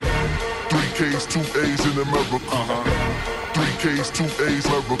K's, 2 A's in America. 3 K's, 2 A's,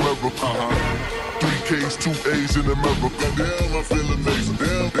 America. 3 K's, 2 A's in America. Damn, I feel amazing.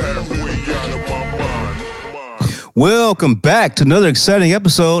 Damn, halfway out of my mind. Welcome back to another exciting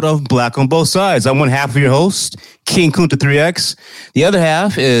episode of Black on Both Sides. I'm one half of your host, King Kunta 3X. The other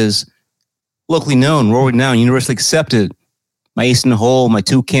half is locally known, world-renowned, universally accepted, my ace in the hole, my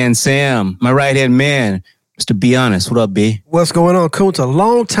toucan Sam, my right-hand man, Mr. Be Honest. What up, B? What's going on, Kunta?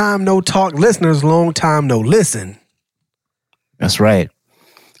 Long time no talk, listeners, long time no listen. That's right.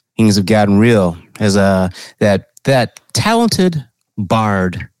 Things have gotten real. As that talented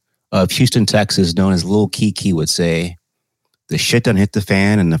bard of Houston, Texas, known as Lil Kiki would say, the shit done hit the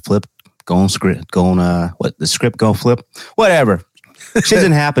fan and the script going flip? Whatever. Shit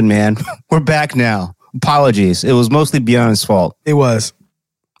didn't happen, man. We're back now. Apologies. It was mostly Be Honest's fault. It was.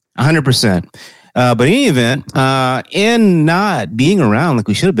 100%. But in any event, in not being around like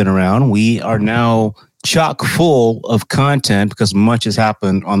we should have been around, we are now chock full of content because much has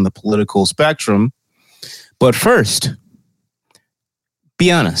happened on the political spectrum. But first,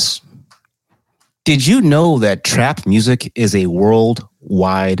 Be honest. Did you know that trap music is a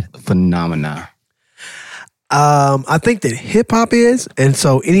worldwide phenomenon? I think that hip hop is, and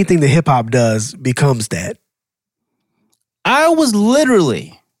so anything that hip hop does becomes that. I was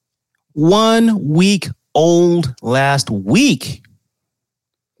literally 1 week old last week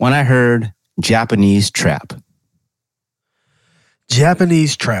when I heard Japanese trap.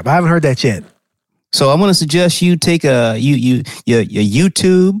 Japanese trap. I haven't heard that yet. So I'm going to suggest you take your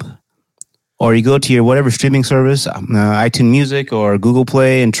YouTube, or you go to your whatever streaming service, iTunes Music or Google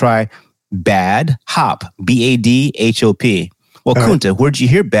Play, and try Bad Hop, B-A-D-H-O-P. Well, Kunta, where'd you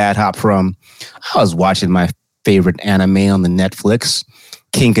hear Bad Hop from? I was watching my favorite anime on the Netflix,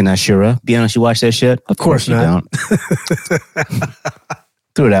 King and Ashura. Be honest, you watch that shit? Of course you not. Don't.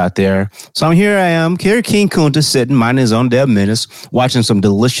 Threw it out there. So here I am, here King Kunta sitting, minding his own damn business, watching some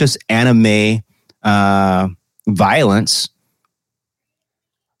delicious anime violence,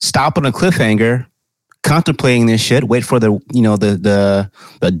 stop on a cliffhanger, contemplating this shit, wait for the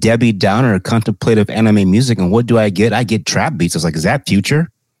Debbie Downer contemplative anime music, and what do I get? I get trap beats. I was like, is that Future?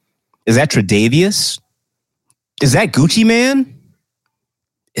 Is that Tre'Davious? Is that Gucci Man?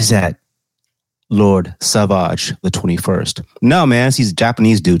 Is that Lord Savage the 21st? No, man, it's these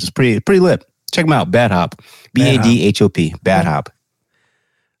Japanese dudes. It's pretty lit. Check them out. Bad Hop. B-A-D-H-O-P. Bad Hop.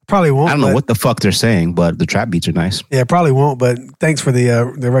 Probably won't. I don't know what the fuck they're saying, but the trap beats are nice. Yeah, probably won't, but thanks for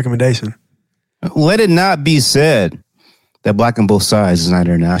the recommendation. Let it not be said that Black on Both Sides is not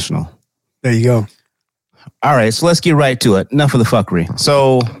international. There you go. All right, so let's get right to it. Enough of the fucking.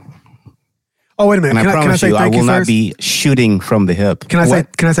 So, oh, wait a minute. And I promise you, I will not be shooting from the hip. Can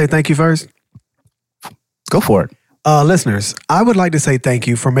I say thank you first? Go for it. Listeners, I would like to say thank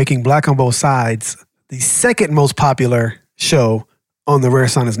you for making Black on Both Sides the second most popular show on the Rare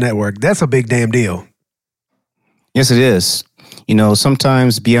Sonnets Network. That's a big damn deal. Yes, it is. You know,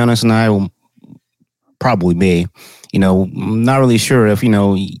 sometimes, Be Honest, and I will probably me, I'm not really sure if,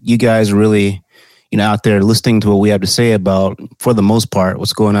 you guys are really, out there listening to what we have to say about, for the most part,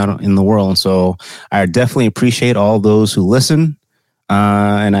 what's going on in the world. And so I definitely appreciate all those who listen.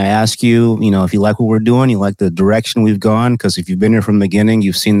 And I ask you, if you like what we're doing, you like the direction we've gone, because if you've been here from the beginning,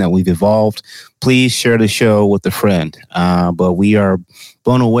 you've seen that we've evolved. Please share the show with a friend. But we are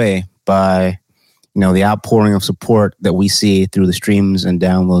blown away by, the outpouring of support that we see through the streams and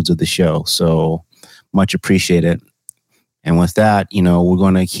downloads of the show. So much appreciated. And with that, we're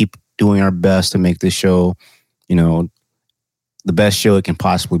going to keep doing our best to make this show, the best show it can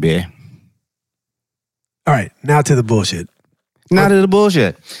possibly be. All right, now to the bullshit. Not to the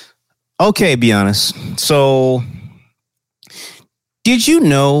bullshit. Okay, Be Honest. So, did you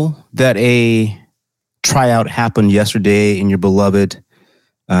know that a tryout happened yesterday in your beloved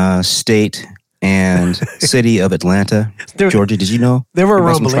state and city of Atlanta, Georgia? Did you know there were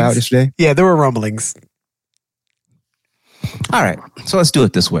rumblings? Tryout yesterday? Yeah, there were rumblings. All right, so let's do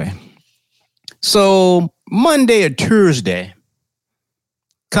it this way. So, Monday or Tuesday,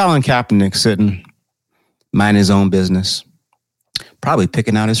 Colin Kaepernick sitting, minding his own business. Probably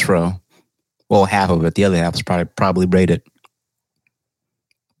picking out his fro. Well, half of it. The other half is probably braided.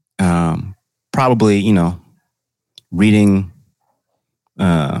 Probably, reading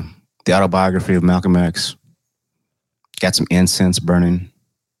the autobiography of Malcolm X. Got some incense burning.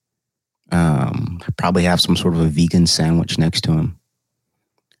 Probably have some sort of a vegan sandwich next to him.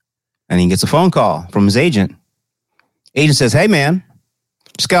 And he gets a phone call from his agent. Agent says, "Hey, man,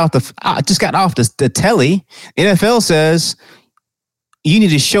 just got off the telly. NFL says you need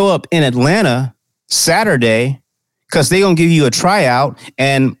to show up in Atlanta Saturday because they're going to give you a tryout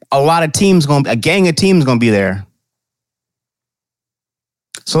and a gang of teams going to be there.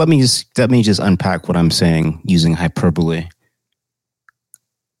 So let me just unpack what I'm saying using hyperbole.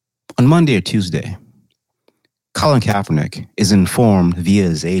 On Monday or Tuesday, Colin Kaepernick is informed via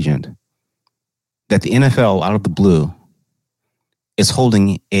his agent that the NFL, out of the blue, is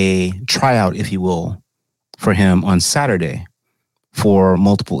holding a tryout, if you will, for him on Saturday for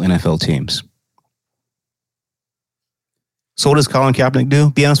multiple NFL teams. So what does Colin Kaepernick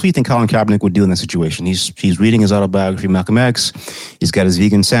do? Be honest, what do you think Colin Kaepernick would do in that situation? He's reading his autobiography, Malcolm X. He's got his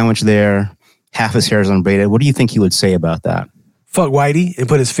vegan sandwich there. Half his hair is unbraided. What do you think he would say about that? Fuck Whitey and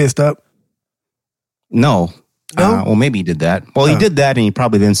put his fist up? No. Well, maybe he did that. Well, he did that, and he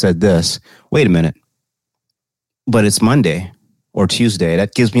probably then said this. Wait a minute. But it's Monday or Tuesday.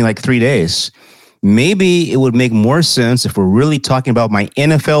 That gives me like 3 days. Maybe it would make more sense if we're really talking about my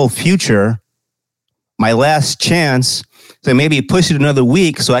NFL future, my last chance, so maybe push it another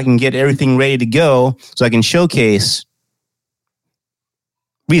week so I can get everything ready to go, so I can showcase.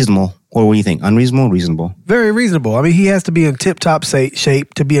 Reasonable. Or what do you think? Unreasonable? Reasonable? Very reasonable. I mean, he has to be in tip-top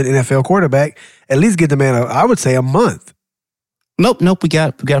shape to be an NFL quarterback. At least get the man, I would say, a month. Nope. We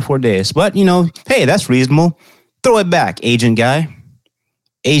got 4 days. But, hey, that's reasonable. Throw it back, agent guy.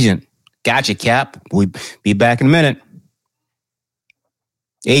 Agent. Gotcha, Cap. We'll be back in a minute.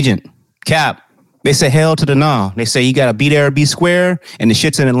 Agent. Cap. They say hell to the no. They say you got to be there or be square, and the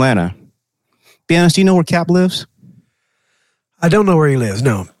shit's in Atlanta. Be honest, do you know where Cap lives? I don't know where he lives,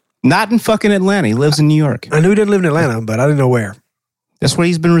 no. Not in fucking Atlanta. He lives in New York. I knew he didn't live in Atlanta, but I didn't know where. That's where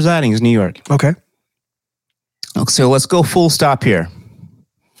he's been residing, is New York. Okay, so let's go full stop here.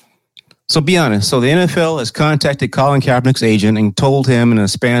 So be honest. So the NFL has contacted Colin Kaepernick's agent and told him in a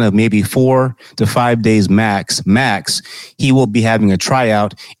span of maybe 4 to 5 days max, he will be having a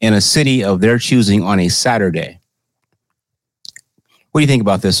tryout in a city of their choosing on a Saturday. What do you think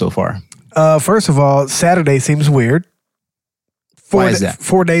about this so far? First of all, Saturday seems weird. Why is that?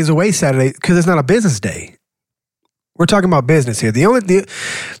 4 days away Saturday, because it's not a business day. We're talking about business here.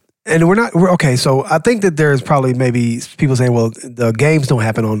 Okay, so I think that there's probably maybe people saying, well, the games don't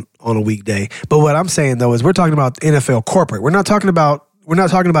happen on a weekday. But what I'm saying, though, is we're talking about NFL corporate. We're not talking about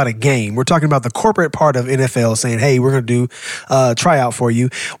a game. We're talking about the corporate part of NFL saying, hey, we're going to do a tryout for you.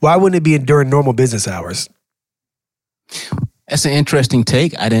 Why wouldn't it be during normal business hours? That's an interesting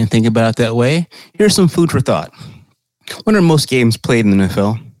take. I didn't think about it that way. Here's some food for thought. When are most games played in the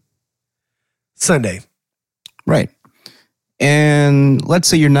NFL? Sunday. Right. And let's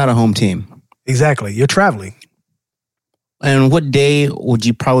say you're not a home team. Exactly. You're traveling. And what day would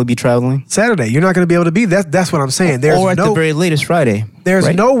you probably be traveling? Saturday. You're not going to be able to be. That's what I'm saying. Or at the very latest, Friday. There's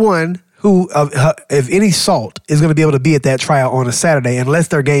no one who, if any salt, is going to be able to be at that tryout on a Saturday unless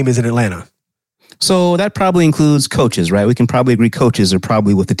their game is in Atlanta. So that probably includes coaches, right? We can probably agree coaches are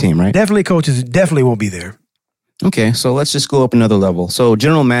probably with the team, right? Definitely coaches definitely won't be there. Okay, so let's just go up another level. So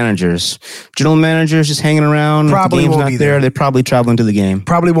general managers just hanging around. Probably if the game's won't not be there. They're probably traveling to the game.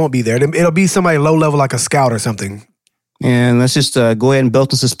 Probably won't be there. It'll be somebody low level like a scout or something. And let's just go ahead and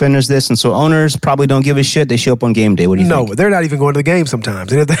belt and suspenders this. And so owners probably don't give a shit. They show up on game day. What do you think? No, they're not even going to the game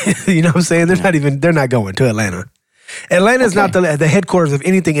sometimes. You know what I'm saying? They're not going to Atlanta. Atlanta's not the headquarters of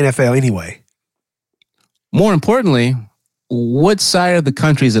anything NFL anyway. More importantly, what side of the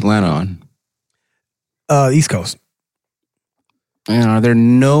country is Atlanta on? East Coast. And are there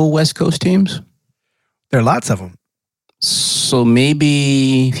no West Coast teams? There are lots of them. So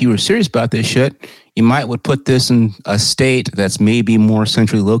maybe if you were serious about this shit, you might would put this in a state that's maybe more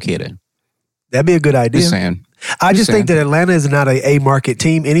centrally located. That'd be a good idea. Just saying. I just think that Atlanta is not a market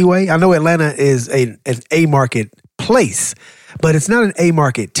team anyway. I know Atlanta is an A market place, but it's not an A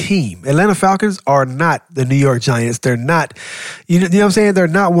market team. Atlanta Falcons are not the New York Giants. They're not, you know what I'm saying? They're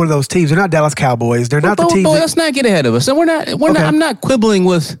not one of those teams. They're not Dallas Cowboys. They're not the team. Let's not get ahead of us. And we're not. I'm not quibbling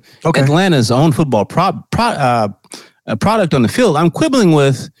with Atlanta's own football product on the field. I'm quibbling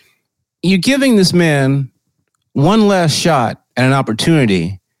with you're giving this man one last shot at an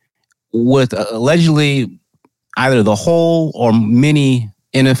opportunity with allegedly either the whole or many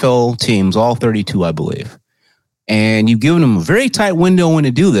NFL teams, all 32, I believe. And you've given them a very tight window when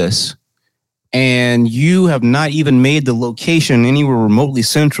to do this, and you have not even made the location anywhere remotely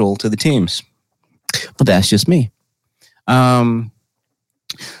central to the teams. But that's just me. So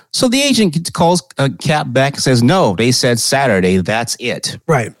the agent calls Cap back and says, no, they said Saturday. That's it.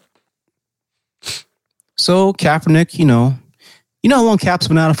 Right. So Kaepernick, you know how long Cap's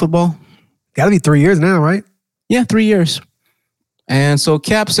been out of football? Got to be 3 years now, right? Yeah, 3 years. And so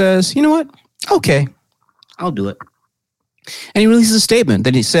Cap says, you know what? Okay, I'll do it. And he releases a statement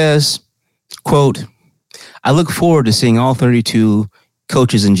that he says, quote, I look forward to seeing all 32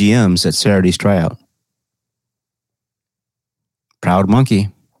 coaches and GMs at Saturday's tryout. Proud monkey.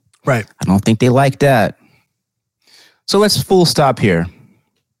 Right. I don't think they like that. So let's full stop here.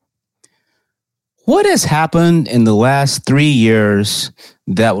 What has happened in the last 3 years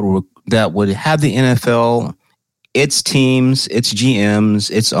that would have the NFL, its teams, its GMs,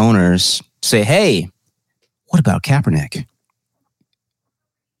 its owners say, hey, what about Kaepernick? In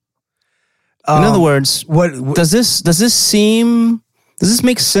other words, what does this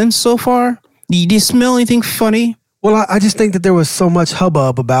make sense so far? Do you smell anything funny? Well, I just think that there was so much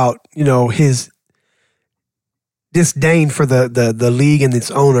hubbub about, his disdain for the league and its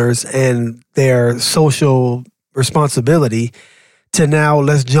owners and their social responsibility to now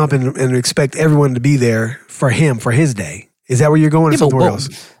let's jump in and expect everyone to be there for him for his day. Is that where you're going or somewhere else?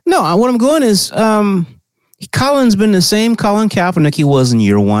 No, what I'm going is Colin's been the same Colin Kaepernick he was in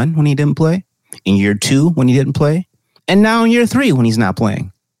year 1 when he didn't play, in year 2 when he didn't play, and now in year 3 when he's not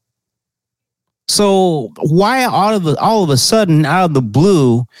playing. So why all of a sudden, out of the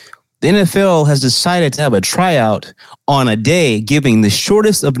blue, the NFL has decided to have a tryout on a day giving the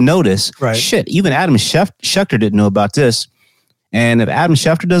shortest of notice? Right. Shit, even Adam Schefter didn't know about this. And if Adam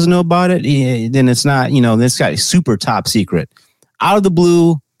Schefter doesn't know about it, then it's not, this guy is super top secret. Out of the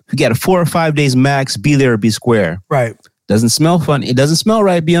blue, you got a 4 or 5 days max, be there or be square. Right. Doesn't smell fun. It doesn't smell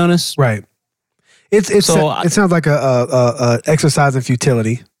right, be honest. Right. It sounds like a exercise in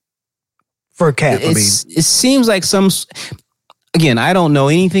futility. For Cap, it seems like again, I don't know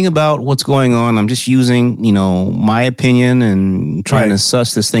anything about what's going on. I'm just using, my opinion and trying to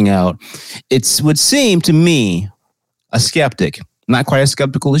suss this thing out. It would seem to me, a skeptic, not quite as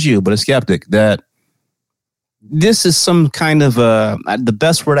skeptical as you, but a skeptic, that this is some kind of the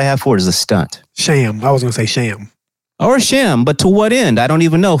best word I have for it is a stunt. Sham. I was going to say sham. Or a sham, but to what end? I don't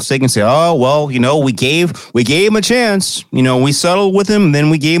even know. So they can say, oh, well, we gave him a chance. We settled with him, and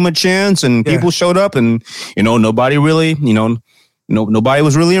then we gave him a chance, and people showed up, and, nobody really, nobody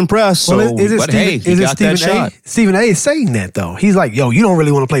was really impressed. Well, he got that shot. Stephen A is saying that, though. He's like, yo, you don't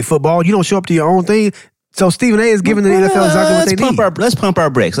really want to play football. You don't show up to your own thing. So Stephen A is giving the NFL exactly what they need. Let's pump our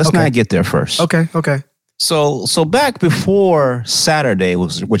brakes. Let's not get there first. Okay. So back before Saturday,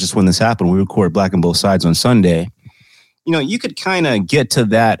 which is when this happened, we recorded Black and Both Sides on Sunday. You could kind of get to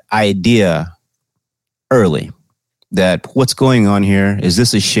that idea early, that what's going on here? Is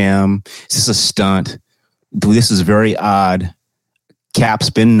this a sham? Is this a stunt? This is very odd.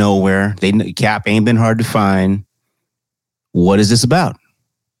 Cap's been nowhere. Cap ain't been hard to find. What is this about?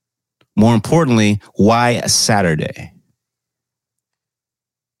 More importantly, why a Saturday?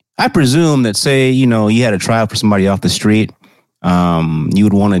 I presume that, say, you had a trial for somebody off the street, you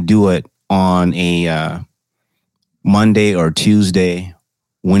would want to do it on a Monday or Tuesday,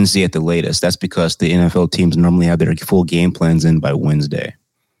 Wednesday at the latest. That's because the NFL teams normally have their full game plans in by Wednesday.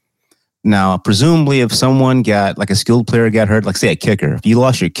 Now, presumably, if someone like a skilled player got hurt, like say a kicker, if you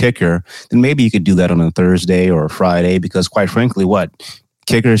lost your kicker, then maybe you could do that on a Thursday or a Friday, because quite frankly,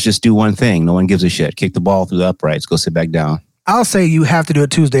 kickers just do one thing. No one gives a shit. Kick the ball through the uprights, go sit back down. I'll say you have to do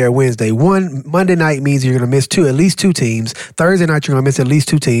it Tuesday or Wednesday. Monday night means you're going to miss at least 2 teams. Thursday night, you're going to miss at least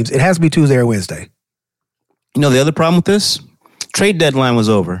 2 teams. It has to be Tuesday or Wednesday. The other problem with this? Trade deadline was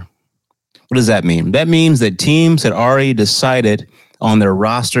over. What does that mean? That means that teams had already decided on their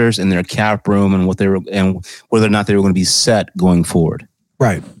rosters and their cap room and whether or not they were going to be set going forward.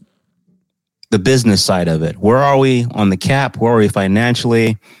 Right. The business side of it. Where are we on the cap? Where are we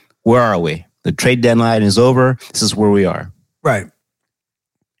financially? Where are we? The trade deadline is over. This is where we are. Right.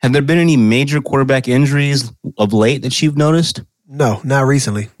 Have there been any major quarterback injuries of late that you've noticed? No, not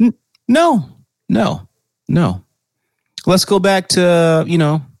recently. No. Let's go back to,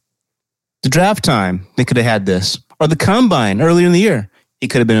 the draft time. They could have had this. Or the combine earlier in the year. He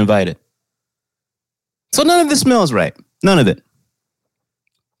could have been invited. So none of this smells right. None of it.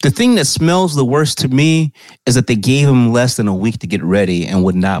 The thing that smells the worst to me is that they gave him less than a week to get ready and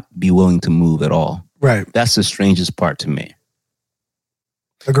would not be willing to move at all. Right. That's the strangest part to me.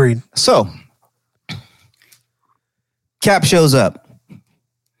 Agreed. So, Cap shows up.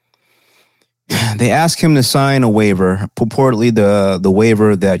 They ask him to sign a waiver, purportedly the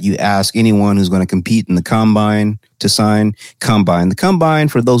waiver that you ask anyone who's going to compete in the combine to sign. Combine. The combine,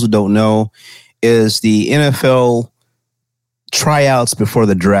 for those who don't know, is the NFL tryouts before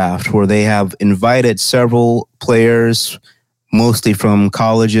the draft, where they have invited several players, mostly from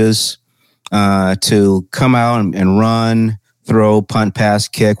colleges, to come out and run, throw, punt, pass,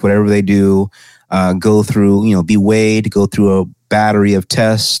 kick, whatever they do, go through, be weighed, go through a battery of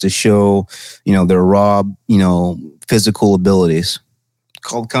tests to show, their raw, physical abilities.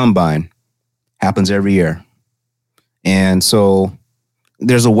 Called combine. Happens every year. And so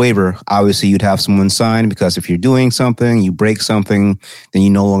there's a waiver. Obviously, you'd have someone sign because if you're doing something, you break something, then you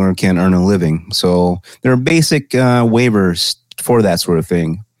no longer can earn a living. So there are basic waivers for that sort of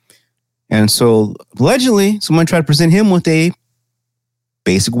thing. And so allegedly, someone tried to present him with a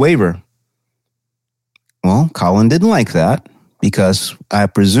basic waiver. Well, Colin didn't like that because I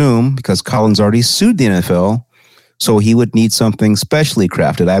presume because Colin's already sued the NFL, so he would need something specially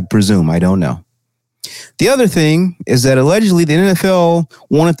crafted. I presume. I don't know. The other thing is that allegedly the NFL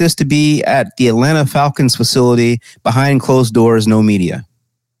wanted this to be at the Atlanta Falcons facility behind closed doors, no media.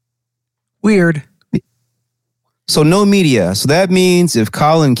 Weird. So no media. So that means if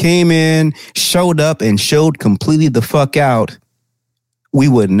Colin came in, showed up, and showed completely the fuck out, we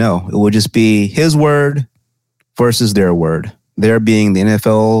wouldn't know. It would just be his word versus their word. There being the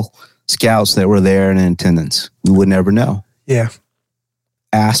NFL scouts that were there in attendance. We would never know. Yeah.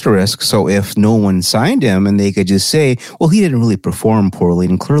 Asterisk. So if no one signed him and they could just say, well, he didn't really perform poorly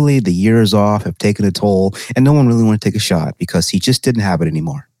and clearly the years off have taken a toll and no one really wanted to take a shot because he just didn't have it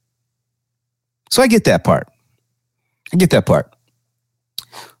anymore. So I get that part.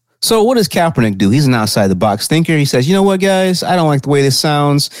 So what does Kaepernick do? He's an outside the box thinker. He says, you know what, guys, I don't like the way this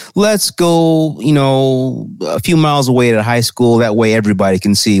sounds. Let's go, a few miles away to high school. That way everybody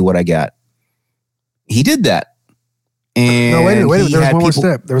can see what I got. He did that. And no, wait a minute.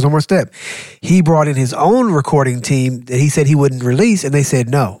 There was one more step. He brought in his own recording team that he said he wouldn't release, and they said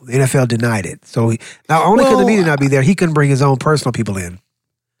no. The NFL denied it. So not only could the media not be there, he couldn't bring his own personal people in.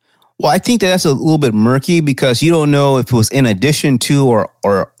 Well, I think that's a little bit murky because you don't know if it was in addition to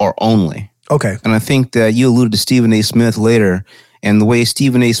or only. Okay. And I think that you alluded to Stephen A. Smith later, and the way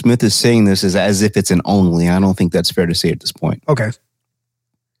Stephen A. Smith is saying this is as if it's an only. I don't think that's fair to say at this point. Okay.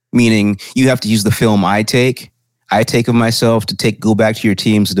 Meaning you have to use the film I take of myself to go back to your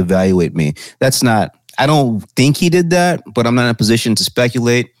teams to evaluate me. That's not, I don't think he did that, but I'm not in a position to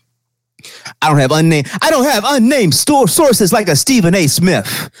speculate. I don't have unnamed sources like a Stephen A.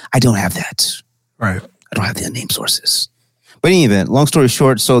 Smith. I don't have that. Right. I don't have the unnamed sources. But in any event, long story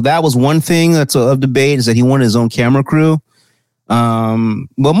short, so that was one thing that's of debate is that he wanted his own camera crew. But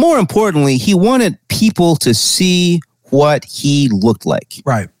more importantly, he wanted people to see what he looked like.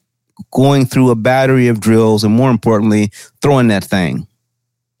 Right. Going through a battery of drills and more importantly, throwing that thing.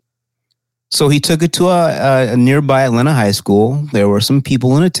 So he took it to a nearby Atlanta high school. There were some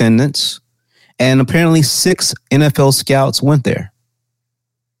people in attendance and apparently 6 NFL scouts went there.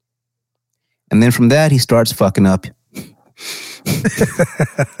 And then from that, he starts fucking up. You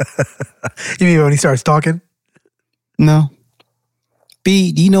mean when he starts talking? No.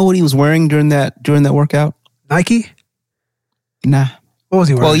 B, do you know what he was wearing during that workout? Nike? Nah. What was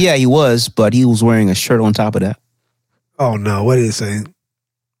he wearing? Well, yeah, he was, but he was wearing a shirt on top of that. Oh, no. What did it say?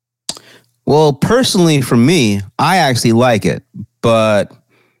 Well, personally, for me, I actually like it. But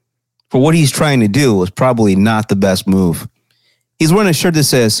for what he's trying to do, was probably not the best move. He's wearing a shirt that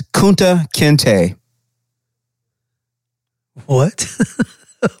says Kunta Kinte. What?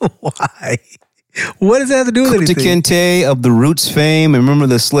 Why? What does that have to do with anything? Kunta Kinte of the Roots fame. Remember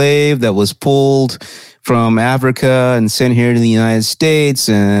the slave that was pulled from Africa and sent here to the United States,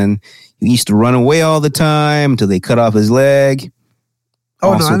 and he used to run away all the time until they cut off his leg.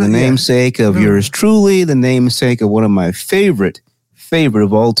 Oh, also, the namesake of yours truly, the namesake of one of my favorite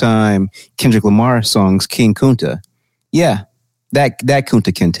of all time Kendrick Lamar songs, King Kunta. Yeah, that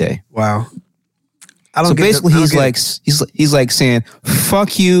Kunta Kinte. Wow. So basically, he's like saying,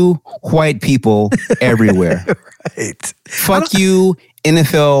 "Fuck you, white people everywhere. Right. Fuck you,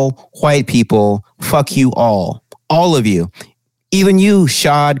 NFL white people. Fuck you all of you, even you,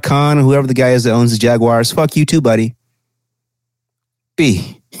 Shad Khan, whoever the guy is that owns the Jaguars. Fuck you too, buddy."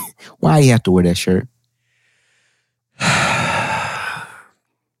 B, why do you have to wear that shirt?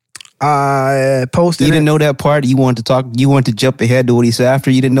 I posted. You didn't know that part. You wanted to talk. You wanted to jump ahead to what he said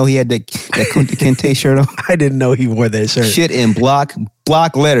after. You didn't know he had that Kunta Kinte shirt on. I didn't know he wore that shirt. Shit in block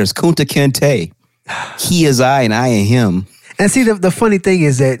letters. Kunta Kinte. He is I, and I am him. And see, the funny thing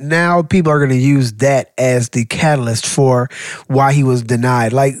is that now people are going to use that as the catalyst for why he was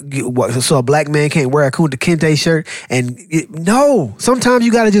denied. Like, so a black man can't wear a Kunta Kinte shirt? And no, sometimes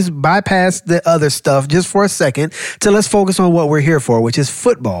you got to just bypass the other stuff just for a second to let's focus on what we're here for, which is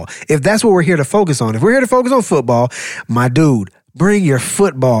football. If that's what we're here to focus on, if we're here to focus on football, my dude, bring your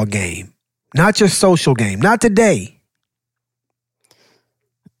football game, not your social game, not today.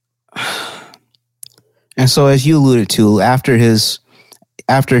 And so, as you alluded to, after his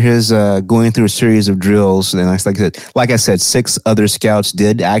going through a series of drills, and like I said, 6 other scouts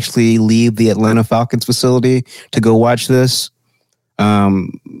did actually leave the Atlanta Falcons facility to go watch this.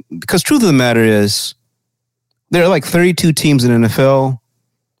 Because truth of the matter is, There are like 32 teams in the NFL.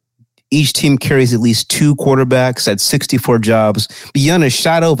 Each team carries at least 2 quarterbacks at 64 jobs. Beyond a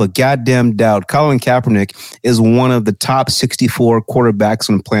shadow of a goddamn doubt, Colin Kaepernick is one of the top 64 quarterbacks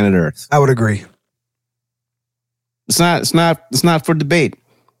on planet Earth. I would agree. It's not for debate.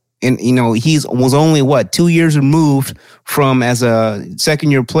 And, was only 2 years removed from, as a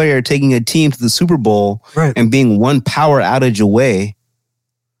second-year player, taking a team to the Super Bowl and being one power outage away.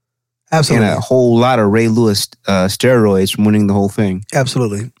 Absolutely. And a whole lot of Ray Lewis steroids from winning the whole thing.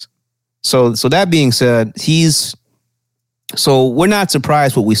 Absolutely. So that being said, we're not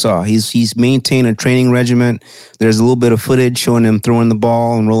surprised what we saw. He's maintained a training regimen. There's a little bit of footage showing him throwing the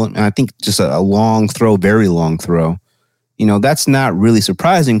ball and rolling. And I think just a long throw, very long throw. That's not really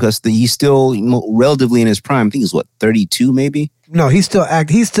surprising because he's still relatively in his prime. I think he's 32 maybe? No, he still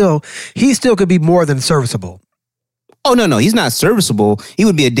could be more than serviceable. Oh, no, he's not serviceable. He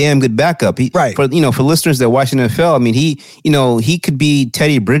would be a damn good backup. For listeners that watch NFL, I mean, he could be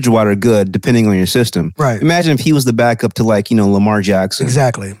Teddy Bridgewater good depending on your system. Right. Imagine if he was the backup to Lamar Jackson.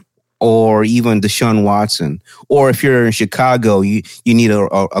 Exactly. Or even Deshaun Watson. Or if you're in Chicago, you need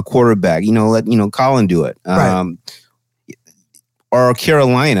a quarterback. Let Colin do it. Right. Or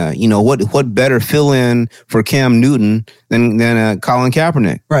Carolina, what better fill in for Cam Newton than Colin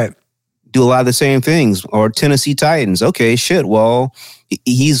Kaepernick? Right. Do a lot of the same things. Or Tennessee Titans. Okay, shit. Well,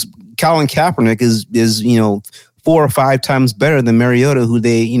 Colin Kaepernick is 4 or 5 times better than Mariota, who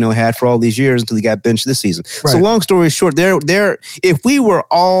they had for all these years until he got benched this season. Right. So long story short, if we were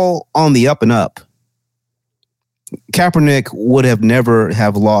all on the up and up, Kaepernick would have never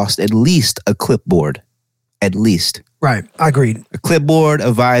have lost at least a clipboard. At least. Right. I agreed. A clipboard,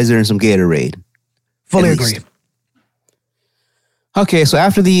 a visor, and some Gatorade. Fully agree. Okay, so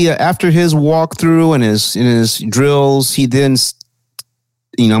after his walkthrough and his drills, he then,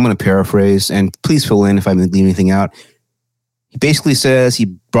 I'm going to paraphrase, and please fill in if I leave anything out. He basically says he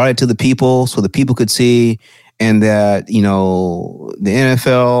brought it to the people so the people could see, and that, the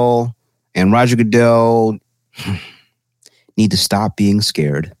NFL and Roger Goodell need to stop being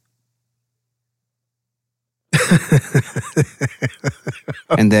scared.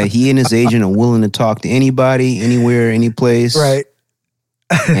 And that he and his agent are willing to talk to anybody, anywhere, any place. Right.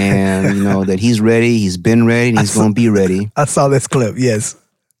 And that he's ready, he's been ready, and he's going to be ready. I saw this clip. Yes.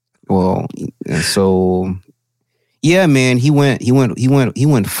 Well, so yeah, man, he went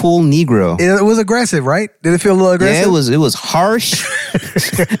full Negro. It was aggressive, right? Did it feel a little aggressive? Yeah, it was harsh,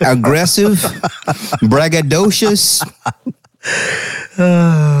 aggressive, braggadocious.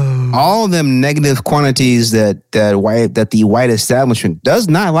 All of them negative quantities that the white establishment does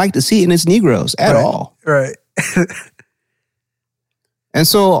not like to see in its Negroes at all. Right. And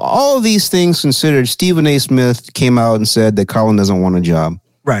so all of these things considered, Stephen A. Smith came out and said that Colin doesn't want a job.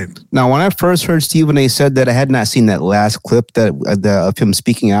 Right. Now, when I first heard Stephen A. said that, I had not seen that last clip of him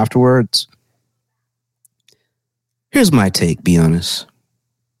speaking afterwards. Here's my take, be honest.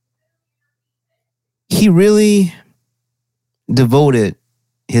 He really devoted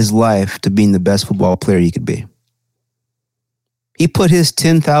his life to being the best football player he could be. He put his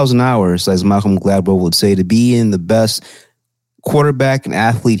 10,000 hours, as Malcolm Gladwell would say, to be in the best quarterback and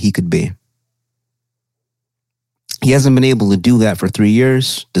athlete he could be. He hasn't been able to do that for 3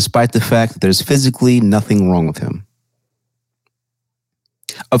 years, despite the fact that there's physically nothing wrong with him.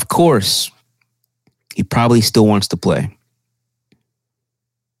 Of course, he probably still wants to play.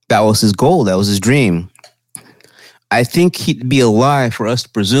 That was his goal. That was his dream. I think he'd be a lie for us to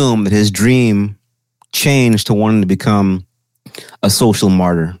presume that his dream changed to wanting to become a social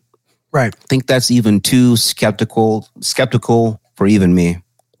martyr. Right. I think that's even too skeptical for even me.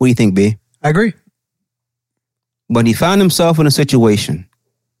 What do you think, B? I agree. But he found himself in a situation.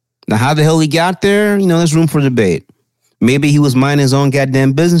 Now, how the hell he got there, there's room for debate. Maybe he was minding his own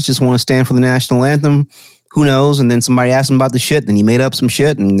goddamn business, just want to stand for the national anthem. Who knows? And then somebody asked him about the shit, then he made up some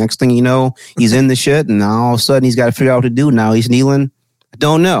shit, and next thing you know, he's in the shit, and now all of a sudden he's got to figure out what to do. Now he's kneeling. I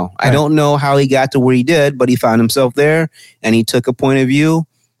don't know. Right. I don't know how he got to where he did, but he found himself there, and he took a point of view,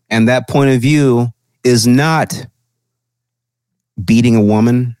 and that point of view is not beating a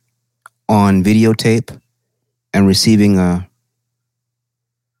woman on videotape and receiving a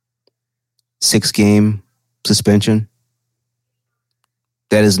 6-game suspension.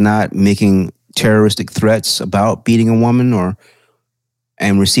 That is not making terroristic threats about beating a woman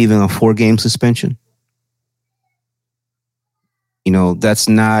and receiving a 4-game suspension. That's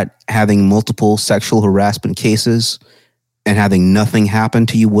not having multiple sexual harassment cases and having nothing happen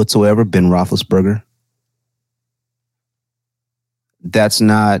to you whatsoever, Ben Roethlisberger. That's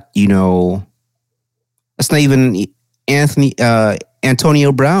not, that's not even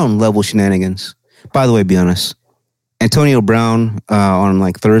Antonio Brown level shenanigans. By the way, be honest, Antonio Brown on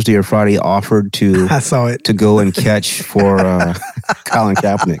like Thursday or Friday offered to I saw it. to go and catch for Colin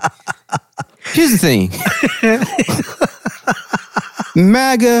Kaepernick. Here's the thing.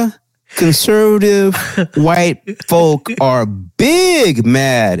 MAGA, conservative, white folk are big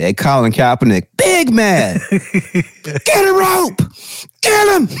mad at Colin Kaepernick. Big mad. Get a rope.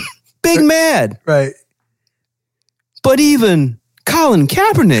 Get him. Big mad. Right. But even Colin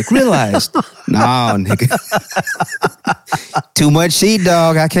Kaepernick realized, no, nigga. Too much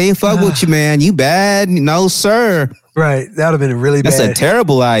sheepdog. I can't fuck with you, man. You bad. No, sir. Right. That would have been really That's bad. a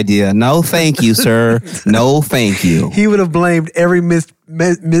terrible idea. No, thank you, sir. No, thank you. He would have blamed every missed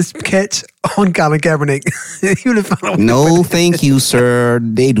catch on Colin Kaepernick. He would have found a way. No, thank you, sir.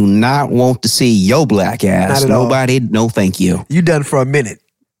 They do not want to see your black ass. Not at all. Nobody, no, thank you. You done for a minute.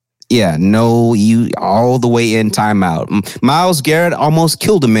 Yeah, no, you all the way in timeout. Myles Garrett almost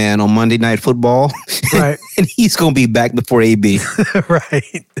killed a man on Monday Night Football. Right. And he's going to be back before AB.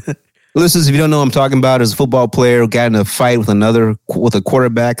 Right. Listeners, if you don't know what I'm talking about, as a football player who got in a fight with a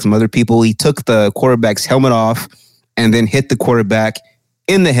quarterback, some other people, he took the quarterback's helmet off and then hit the quarterback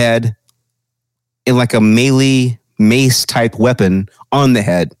in the head in like a melee mace type weapon on the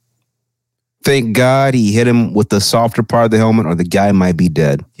head. Thank God he hit him with the softer part of the helmet or the guy might be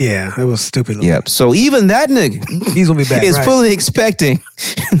dead. Yeah, it was stupid. Yep. So even that nigga He's going to be back. is right. fully expecting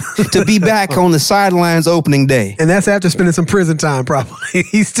to be back on the sidelines opening day. And that's after spending some prison time, probably.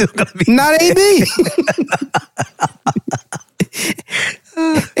 He's still going to be. Not AB.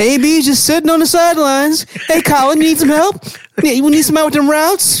 AB just sitting on the sidelines. Hey, Colin, you need some help? Yeah, you need some help with them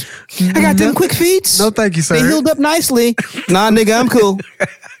routes? I got them quick feet. No, thank you, sir. They healed up nicely. Nah, nigga, I'm cool.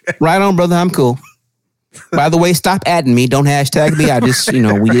 Right on, brother, I'm cool. By the way, stop adding me. Don't hashtag me. I just,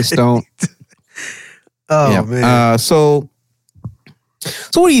 we just don't. Oh, Yeah. man. So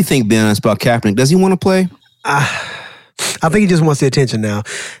what do you think, be honest, about Kaepernick? Does he want to play? I think he just wants the attention now.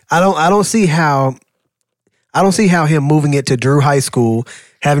 I don't see how him moving it to Drew High School,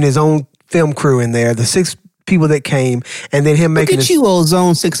 having his own film crew in there, the 6 people that came, and then him making Look at you, old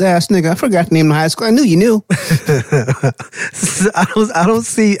Zone 6 ass nigga. I forgot the name of the high school. I knew you knew.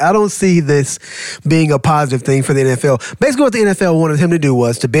 I don't see this being a positive thing for the NFL. Basically, what the NFL wanted him to do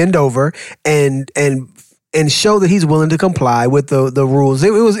was to bend over and show that he's willing to comply with the rules.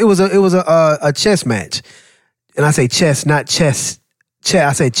 It was a chess match, and I say chess, not chess.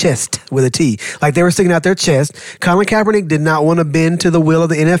 I say chest with a T. Like they were sticking out their chest. Colin Kaepernick did not want to bend to the will of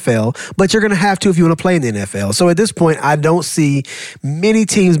the NFL, but you're going to have to if you want to play in the NFL. So at this point, I don't see many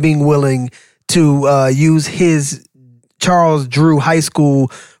teams being willing to use his Charles Drew High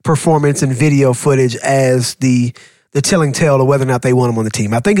School performance and video footage as the telling tale of whether or not they want him on the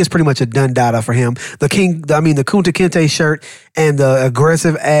team. I think it's pretty much a done data for him. The Kunta Kinte shirt and the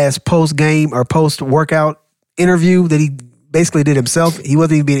aggressive ass post game or post workout interview that he basically did himself. He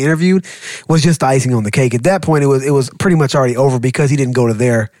wasn't even being interviewed. Was just the icing on the cake. At that point, it was pretty much already over because he didn't go to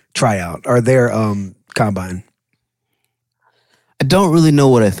their tryout or their combine. I don't really know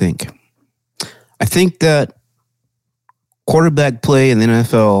what I think. I think that quarterback play in the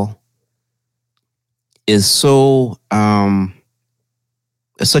NFL is so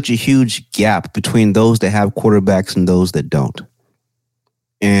there's such a huge gap between those that have quarterbacks and those that don't.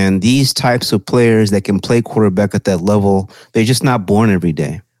 And these types of players that can play quarterback at that level, they're just not born every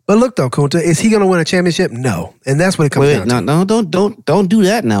day. But look though, Kunta, is he going to win a championship? No, and that's what it comes down to. No, don't do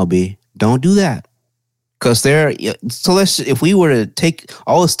that now, B. Don't do that. Because if we were to take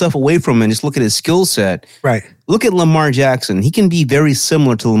all the stuff away from him and just look at his skill set, Right. Look at Lamar Jackson. He can be very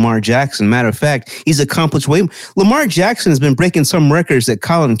similar to Lamar Jackson. Matter of fact, he's accomplished way. Lamar Jackson has been breaking some records that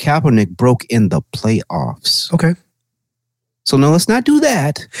Colin Kaepernick broke in the playoffs. Okay. So no, let's not do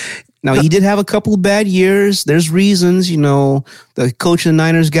that. Now, he did have a couple of bad years. There's reasons, the coach of the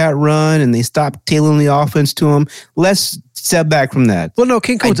Niners got run and they stopped tailoring the offense to him. Let's step back from that. Well, no,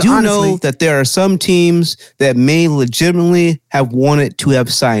 King I Kunta, do honestly, know that there are some teams that may legitimately have wanted to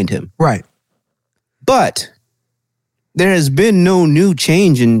have signed him. right. But there has been no new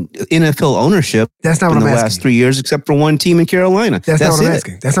change in NFL ownership That's not what in I'm the asking. last 3 years, except for one team in Carolina. That's not what I'm it.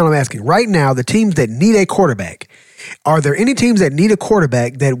 asking. That's not what I'm asking. Right now, the teams that need a quarterback, are there any teams that need a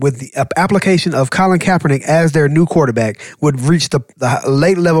quarterback that with the application of Colin Kaepernick as their new quarterback would reach the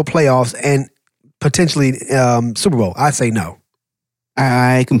late level playoffs and potentially Super Bowl? I say no.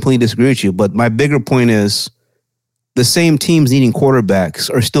 I completely disagree with you, but my bigger point is the same teams needing quarterbacks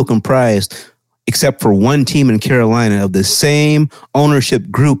are still comprised, except for one team in Carolina, of the same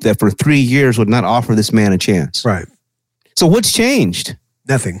ownership group that for 3 years would not offer this man a chance. Right. So what's changed?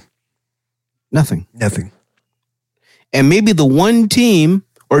 Nothing. Nothing. Nothing. And maybe the one team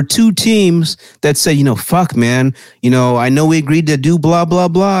or two teams that say, fuck, man, I know we agreed to do blah, blah,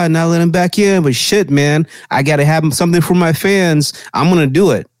 blah, and not let him back in, but shit, man, I got to have something for my fans. I'm going to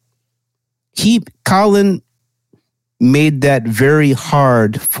do it. Colin made that very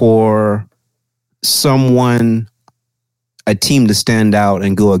hard for a team to stand out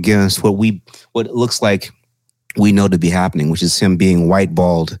and go against what it looks like we know to be happening, which is him being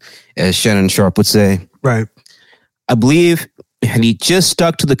white-balled, as Shannon Sharp would say. Right. I believe, and he just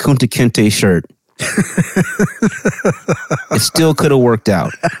stuck to the Kunta Kinte shirt. It still could have worked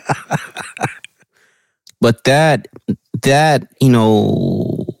out. But that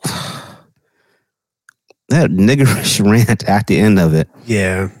niggerish rant at the end of it.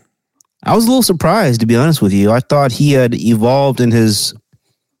 Yeah. I was a little surprised, to be honest with you. I thought he had evolved in his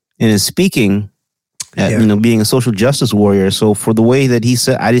speaking, being a social justice warrior. So for the way that he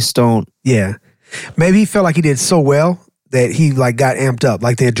said, I just don't. Yeah. Maybe he felt like he did so well that he got amped up,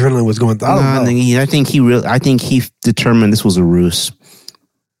 like the adrenaline was going through. I think he determined this was a ruse.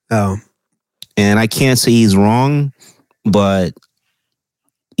 Oh. And I can't say he's wrong, but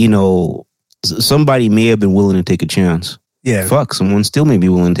somebody may have been willing to take a chance. Yeah. Fuck, someone still may be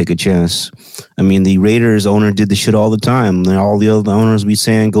willing to take a chance. I mean, the Raiders owner did this shit all the time. And all the other owners be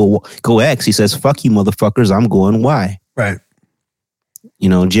saying, go X. He says, fuck you, motherfuckers. I'm going Y. Right.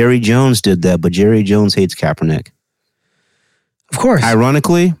 Jerry Jones did that, but Jerry Jones hates Kaepernick. Of course.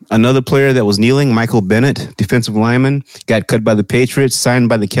 Ironically, another player that was kneeling, Michael Bennett, defensive lineman, got cut by the Patriots, signed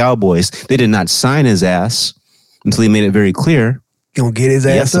by the Cowboys. They did not sign his ass until he made it very clear. Gonna get his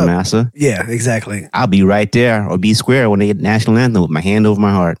ass yes, up. Massa. Yeah, exactly. I'll be right there or be square when they get national anthem with my hand over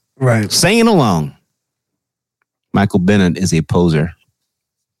my heart. Right. Singing along. Michael Bennett is a poser.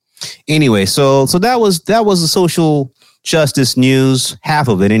 Anyway, so that was the social justice news, half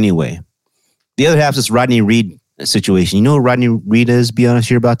of it anyway. The other half is this Rodney Reed situation. You know who Rodney Reed is, be honest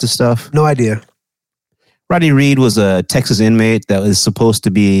here about this stuff? No idea. Rodney Reed was a Texas inmate that was supposed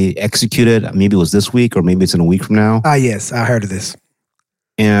to be executed. Maybe it was this week or maybe it's in a week from now. Yes, I heard of this.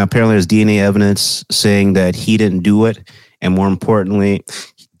 And apparently there's DNA evidence saying that he didn't do it. And more importantly,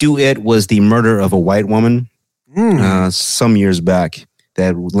 do it was the murder of a white woman some years back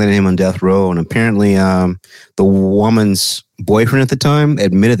that landed him on death row. And apparently the woman's boyfriend at the time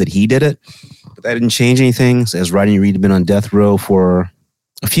admitted that he did it. But that didn't change anything, as Rodney Reed had been on death row for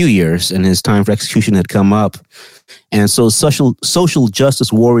a few years and his time for execution had come up. And so social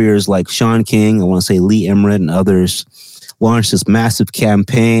justice warriors like Sean King, I want to say Lee Emmerich and others, launched this massive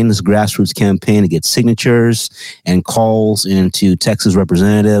campaign, this grassroots campaign to get signatures and calls into Texas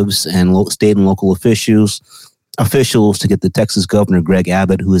representatives and state and local officials to get the Texas governor, Greg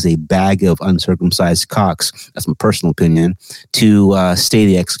Abbott, who is a bag of uncircumcised cocks, that's my personal opinion, to stay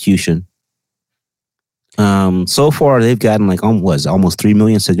the execution. So far, they've gotten almost 3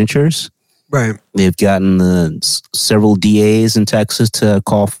 million signatures. Right. They've gotten several DAs in Texas to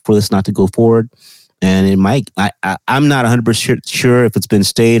call for this not to go forward. And it might, I'm not 100% sure if it's been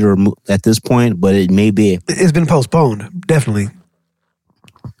stayed or at this point, but it may be. It's been postponed, definitely.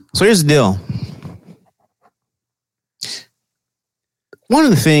 So here's the deal. One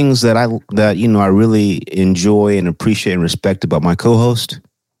of the things that I really enjoy and appreciate and respect about my co-host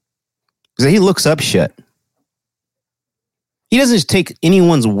is that he looks up shit. He doesn't just take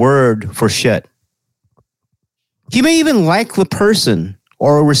anyone's word for shit. He may even like the person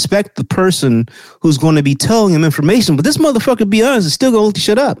or respect the person who's going to be telling him information, but this motherfucker, to be honest, is still going to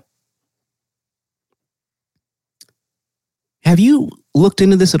shut up. Have you looked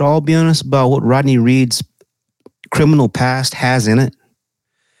into this at all, be honest, about what Rodney Reed's criminal past has in it?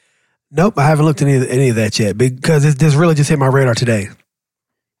 Nope, I haven't looked at any of that yet because this really just hit my radar today.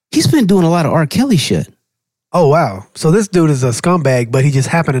 He's been doing a lot of R. Kelly shit. Oh, wow. So this dude is a scumbag, but he just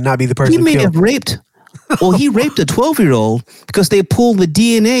happened to not be the person he may have raped. Well, he raped a 12-year-old because they pulled the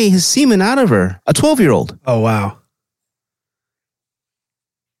DNA, his semen out of her. A 12-year-old. Oh, wow.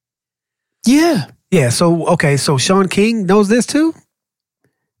 Yeah. Yeah, so Sean King knows this too?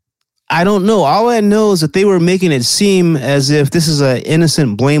 I don't know. All I know is that they were making it seem as if this is an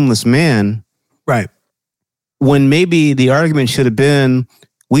innocent, blameless man. Right. When maybe the argument should have been,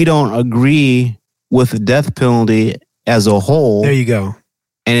 we don't agree with the death penalty as a whole. There you go.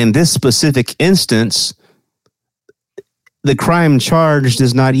 And in this specific instance, the crime charged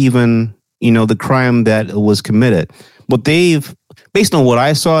is not even, the crime that was committed. But based on what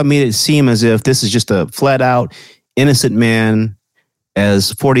I saw, it made it seem as if this is just a flat out innocent man,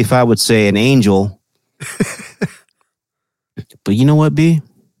 as 45 would say, an angel. But you know what, B?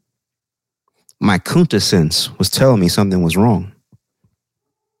 My Kunta sense was telling me something was wrong.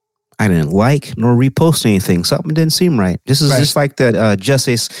 I didn't like nor repost anything. Something didn't seem right. This is just like that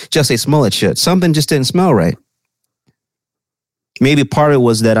Jussie Smollett shit. Something just didn't smell right. Maybe part of it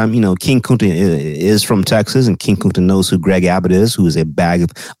was that King Kunta is from Texas, and King Kunta knows who Greg Abbott is, who is a bag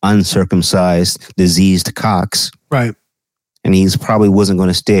of uncircumcised, diseased cocks. Right. And he's probably wasn't going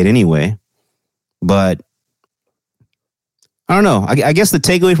to stay it anyway. But I don't know. I guess the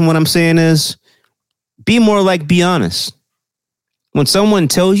takeaway from what I'm saying is be honest. When someone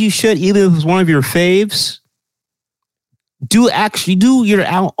tells you shit, even if it's one of your faves, do your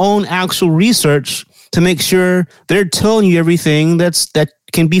own actual research to make sure they're telling you everything that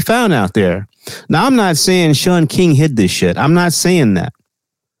can be found out there. Now, I'm not saying Sean King hid this shit. I'm not saying that.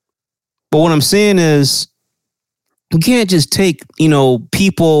 But what I'm saying is you can't just take,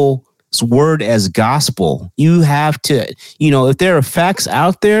 people's word as gospel. You have to, if there are facts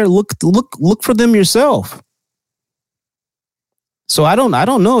out there, look for them yourself. So I don't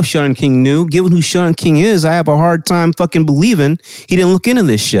know if Sean King knew. Given who Sean King is, I have a hard time fucking believing he didn't look into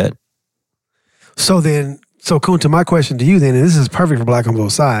this shit. So Kunta, my question to you then, and this is perfect for Black on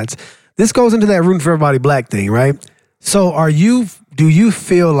Both Sides. This goes into that rooting for everybody black thing, right? So do you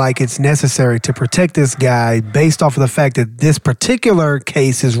feel like it's necessary to protect this guy based off of the fact that this particular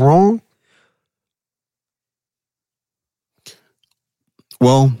case is wrong?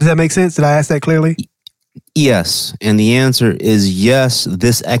 Well, does that make sense? Did I ask that clearly? Yes. And the answer is yes,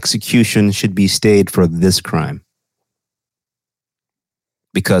 this execution should be stayed for this crime.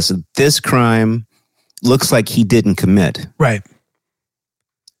 Because this crime looks like he didn't commit. Right.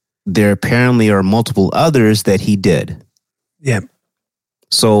 There apparently are multiple others that he did. Yeah.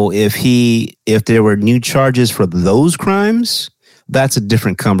 So if there were new charges for those crimes, that's a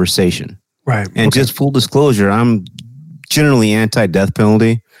different conversation. Right. And just full disclosure, I'm generally anti-death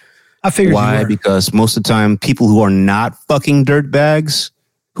penalty. I figured. Why? Because most of the time, people who are not fucking dirtbags,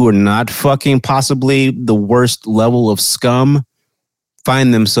 who are not fucking possibly the worst level of scum,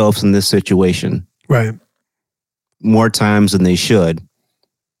 find themselves in this situation. Right. More times than they should.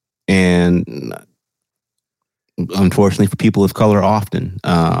 And unfortunately for people of color, often.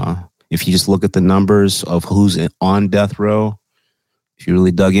 If you just look at the numbers of who's on death row, if you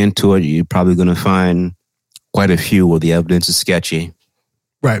really dug into it, you're probably going to find quite a few where the evidence is sketchy.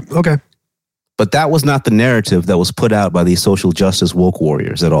 Right. Okay. But that was not the narrative that was put out by these social justice woke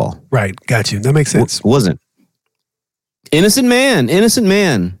warriors at all. Right. Got you. That makes sense. Wasn't. Innocent man.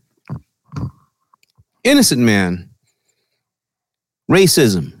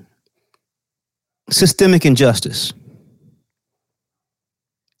 Racism. Systemic injustice.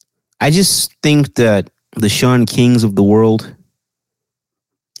 I just think that the Sean Kings of the world,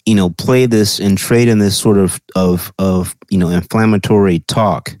 play this and trade in this sort of inflammatory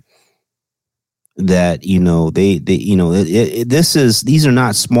talk that, these are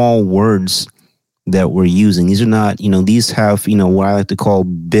not small words that we're using. These are not, these have, what I like to call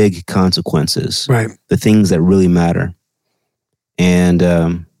big consequences. Right. The things that really matter.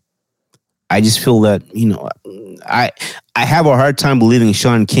 And I just feel that, I have a hard time believing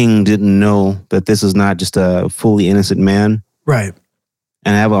Sean King didn't know that this is not just a fully innocent man. Right.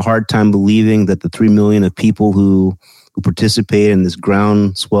 And I have a hard time believing that the 3 million of people who participated in this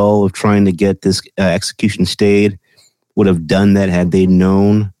groundswell of trying to get this execution stayed would have done that had they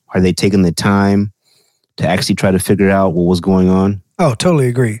known, had they taken the time to actually try to figure out what was going on. Oh, totally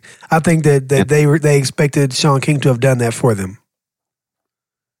agree. I think that they expected Sean King to have done that for them.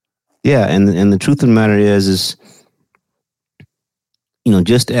 Yeah, and the truth of the matter is,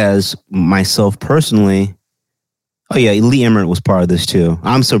 just as myself personally. Oh yeah, Lee Emmert was part of this too.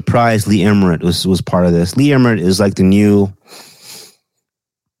 I'm surprised Lee Emmert was part of this. Lee Emmert is like the new,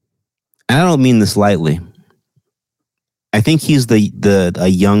 and I don't mean this lightly. I think he's a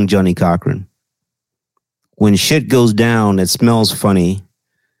young Johnny Cochran. When shit goes down, it smells funny.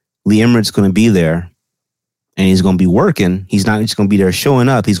 Lee Emmert's going to be there, and he's going to be working. He's not just going to be there showing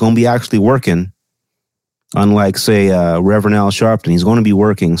up. He's going to be actually working. Unlike, say, Reverend Al Sharpton, he's going to be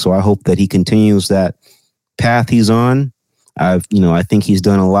working. So I hope that he continues that path he's on. I think he's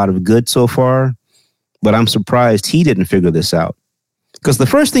done a lot of good so far, but I'm surprised he didn't figure this out. Because the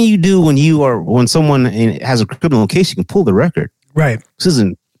first thing you do when someone has a criminal case, you can pull the record. Right.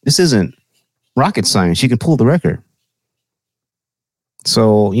 This isn't rocket science. You can pull the record.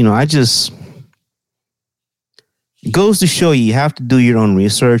 So, it goes to show you have to do your own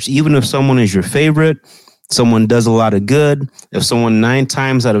research. Even if someone is your favorite, someone does a lot of good. If someone 9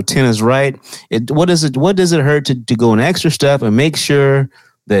 times out of 10 is right, what does it hurt to go an extra step and make sure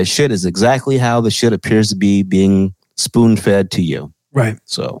that shit is exactly how the shit appears to be being spoon-fed to you? Right.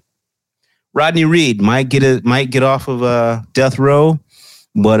 So Rodney Reed might get off of death row.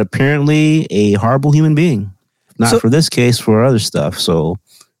 but apparently a horrible human being. Not for this case, for other stuff. So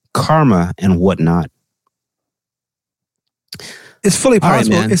karma and whatnot. It's fully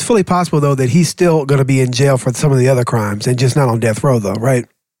possible. Right, it's fully possible though that he's still going to be in jail for some of the other crimes and just not on death row, though, right?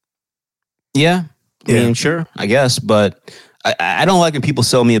 Yeah, I mean, sure, I guess, but I don't like when people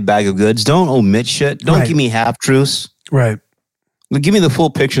sell me a bag of goods. Don't omit shit. Don't give me half truths. Right. Give me the full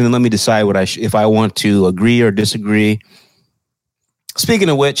picture and then let me decide what if I want to agree or disagree. Speaking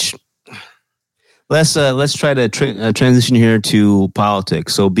of which, let's try to transition here to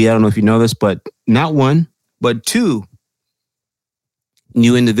politics. So, B, I don't know if you know this, but not one, but two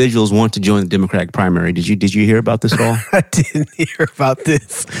new individuals want to join the Democratic primary. Did you hear about this at all? I didn't hear about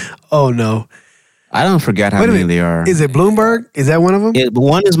this. Oh no. I don't forget how many they are. Is it Bloomberg? Is that one of them?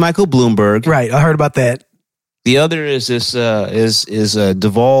 One is Michael Bloomberg. Right. I heard about that. The other is this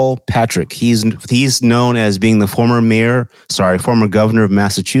Deval Patrick. He's known as being the former governor of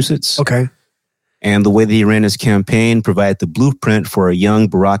Massachusetts. Okay. And the way that he ran his campaign provided the blueprint for a young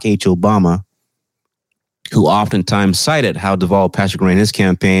Barack H. Obama, who oftentimes cited how Deval Patrick ran his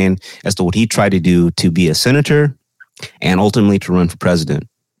campaign as to what he tried to do to be a senator and ultimately to run for president.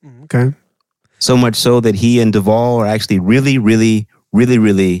 Okay. So much so that he and Deval are actually really, really, really,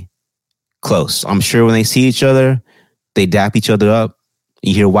 really close. I'm sure when they see each other, they dap each other up.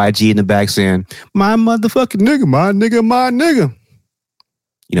 You hear YG in the back saying, "My motherfucking nigga, my nigga, my nigga."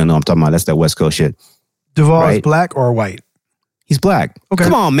 You don't know what I'm talking about. That's that West Coast shit. Deval is black or white? He's black. Okay.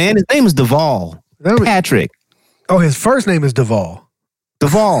 Come on, man. His name is Deval Patrick. Oh, his first name is Deval.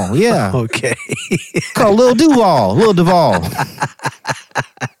 Deval, yeah. Okay. Called Lil Duval. Lil Duval.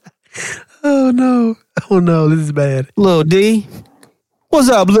 Oh no, this is bad. Lil D. What's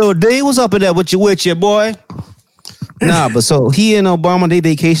up, Lil D? What's up in there with you, boy? Nah, but so he and Obama, they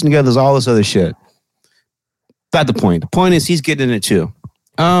vacation together, there's all this other shit. Not the point. The point is he's getting in it too.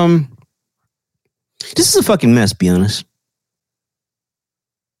 This is a fucking mess, be honest.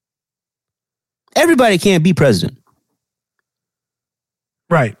 Everybody can't be president.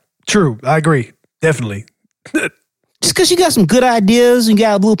 Right. True. I agree. Definitely. Just because you got some good ideas and you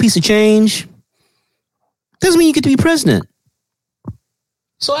got a little piece of change doesn't mean you get to be president.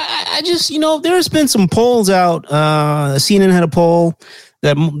 So I just, there's been some polls out. CNN had a poll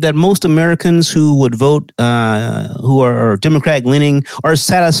that most Americans who would vote, who are Democratic leaning, are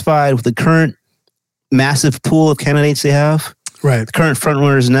satisfied with the current massive pool of candidates they have. Right. The current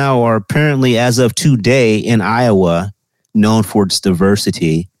frontrunners now are apparently, as of today, in Iowa, known for its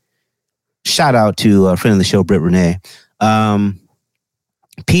diversity. Shout out to a friend of the show, Britt Renee.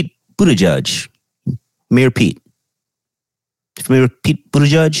 Pete Buttigieg. Mayor Pete. Familiar with Pete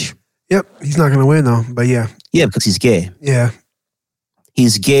Buttigieg? Yep. He's not going to win, though, but yeah. Yeah, because he's gay. Yeah.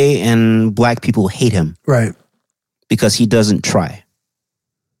 He's gay and black people hate him. Right. Because he doesn't try.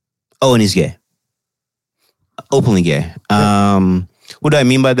 Oh, and he's gay. Openly gay. What do I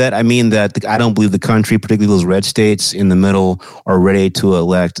mean by that? I mean that I don't believe the country, particularly those red states in the middle, are ready to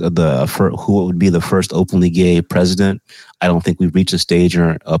elect who would be the first openly gay president. I don't think we've reached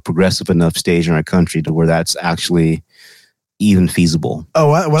a progressive enough stage in our country to where that's actually even feasible.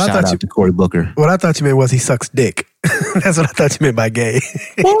 Oh, Shout out to Cory Booker. What I thought you meant was he sucks dick. That's what I thought you meant by gay.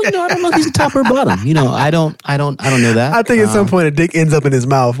 Well, I don't know if he's a top or bottom. I don't know that. I think at some point a dick ends up in his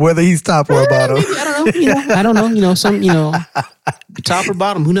mouth, whether he's top or bottom. Maybe, I don't know. Top or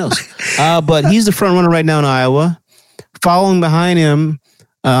bottom, who knows? But he's the front runner right now in Iowa. Following behind him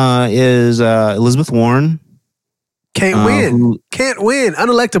is Elizabeth Warren. Can't win.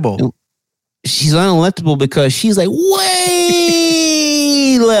 Unelectable. She's unelectable because she's like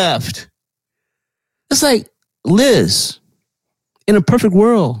way left. It's like, Liz, in a perfect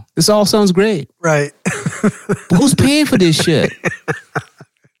world, this all sounds great. Right. But who's paying for this shit?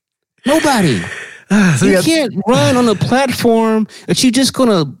 Nobody. So you can't run on a platform that you're just going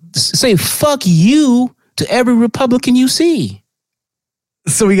to say, fuck you to every Republican you see.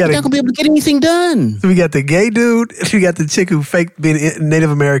 So you're not going to be able to get anything done. So we got the gay dude. We got the chick who faked being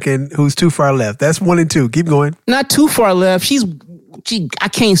Native American who's too far left. That's 1 and 2. Keep going. Not too far left. I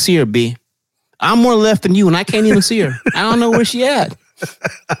can't see her, B. I'm more left than you, and I can't even see her. I don't know where she at.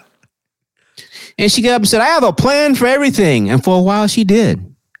 And she got up and said, I have a plan for everything. And for a while, she did.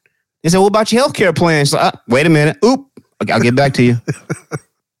 They said, what about your healthcare plan? She's like, wait a minute. Oop. I'll get back to you.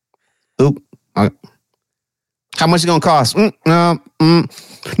 Oop. How much is it going to cost?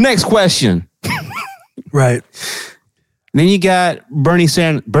 Next question. Right. Then you got Bernie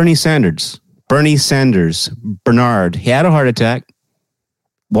Sanders. Bernard. He had a heart attack.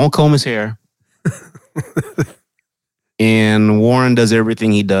 Won't comb his hair. And Warren does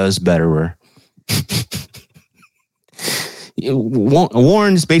everything he does betterer.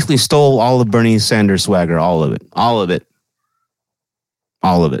 Warren just basically stole all of Bernie Sanders' swagger, all of it.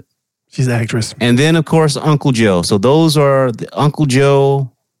 She's an actress. And then, of course, Uncle Joe. So those are the Uncle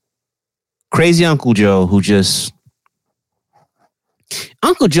Joe, crazy Uncle Joe, who just...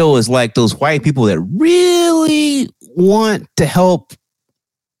 Uncle Joe is like those white people that really want to help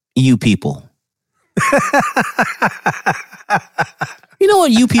you people. You know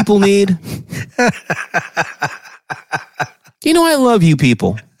what you people need? You know, I love you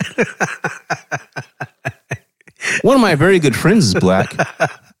people. One of my very good friends is black.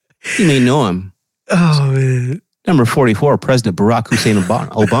 You may know him. Oh, man. Number 44, President Barack Hussein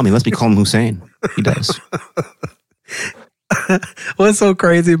Obama. Let's be calling him Hussein. He does. What's so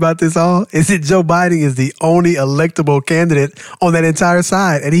crazy about this all is that Joe Biden is the only electable candidate on that entire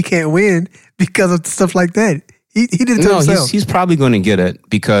side, and he can't win because of stuff like that. He did it to himself. He's probably going to get it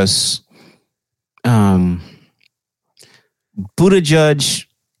because Buttigieg,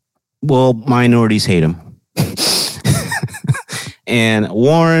 well, minorities hate him. And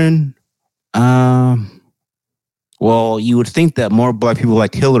Warren, well, you would think that more black people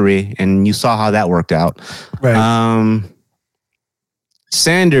liked Hillary, and you saw how that worked out. Right.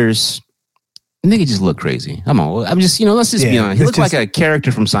 Sanders, nigga just look crazy. Come on. I'm just, let's just be honest. He looks like a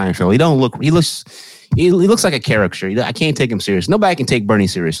character from Seinfeld. He looks like a caricature. I can't take him serious. Nobody can take Bernie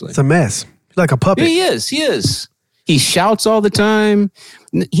seriously. It's a mess. He's like a puppet. He is. He shouts all the time.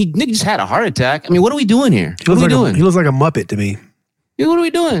 Nigga just had a heart attack. I mean, what are we doing here? What are we doing? He looks like a Muppet to me. What are we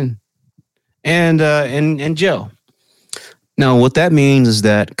doing? And Joe. Now, what that means is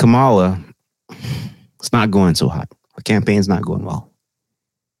that Kamala, it's not going so hot. The campaign's not going well.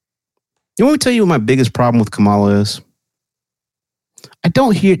 You want me to tell you what my biggest problem with Kamala is? I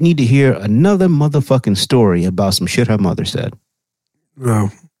don't need to hear another motherfucking story about some shit her mother said. No.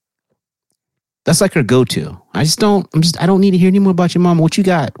 That's like her go-to. I don't need to hear any more about your mama. What you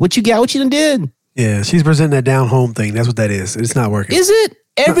got? What you done did? Yeah, she's presenting that down home thing. That's what that is. It's not working. Is it?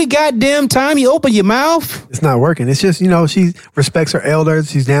 Every goddamn time you open your mouth? It's not working. It's just, she respects her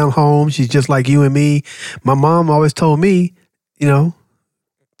elders. She's down home. She's just like you and me. My mom always told me, throw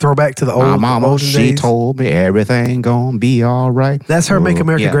back to the old My mama, olden she days. told me everything gonna be all right. That's her Make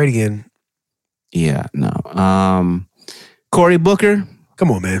America Great Again. Yeah, no. Cory Booker. Come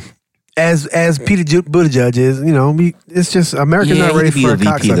on, man. As Peter Buttigieg is, it's just America's not ready for a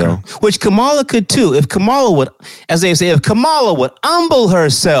cocksucker. Though. Which Kamala could too. If Kamala would, as they say, humble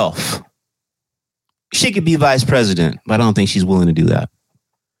herself, she could be vice president. But I don't think she's willing to do that.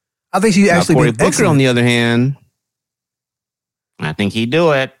 I think she'd actually Cory be Booker, excellent. on the other hand, I think he'd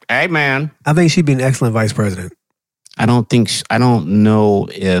do it. Hey, man. I think she'd be an excellent vice president. I just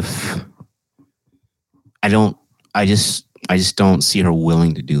don't see her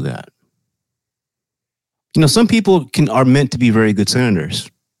willing to do that. Some people are meant to be very good senators.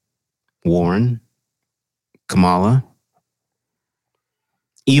 Warren, Kamala,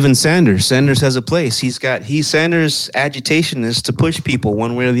 even Sanders. Sanders has a place. Sanders' agitation is to push people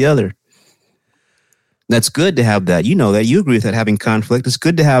one way or the other. That's good to have that. You know that. You agree with that, having conflict. It's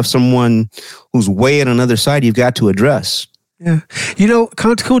good to have someone who's way on another side you've got to address. Yeah.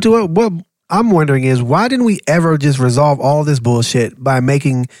 What I'm wondering is, why didn't we ever just resolve all this bullshit by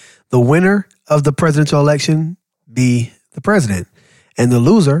making the winner of the presidential election be the president and the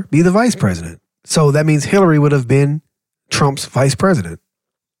loser be the vice president? So that means Hillary would have been Trump's vice president.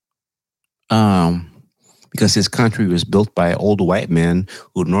 Because his country was built by old white men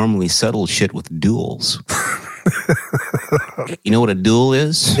who normally settle shit with duels. You know what a duel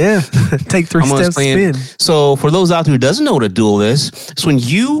is? Yeah. Take 3 steps, spin. So for those out there who doesn't know what a duel is, it's when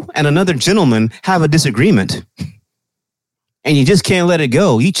you and another gentleman have a disagreement and you just can't let it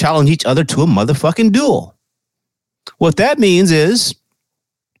go. You challenge each other to a motherfucking duel. What that means is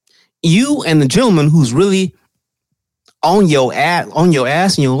you and the gentleman who's really on your ass and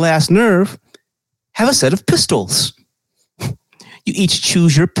your last nerve have a set of pistols. You each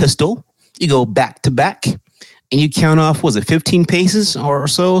choose your pistol. You go back to back. And you count off, 15 paces or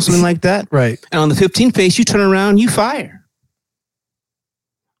so, something like that? Right. And on the 15th pace, you turn around, you fire.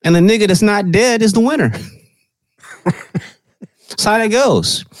 And the nigga that's not dead is the winner. That's how that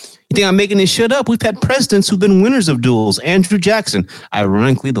goes. You think I'm making this shit up? We've had presidents who've been winners of duels. Andrew Jackson,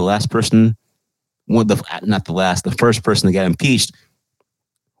 ironically, the first person that got impeached,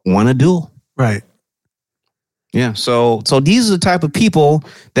 won a duel. Right. Yeah, so these are the type of people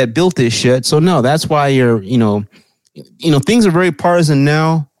that built this shit. So no, that's why things are very partisan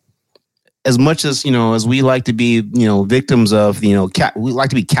now. As much as as we like to be victims of we like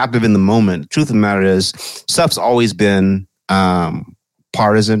to be captive in the moment. The truth of the matter is, stuff's always been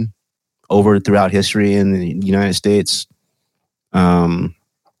partisan throughout history in the United States.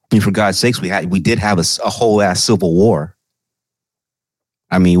 For God's sakes, we did have a whole ass civil war.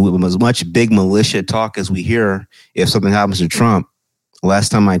 I mean, with as much big militia talk as we hear, if something happens to Trump, last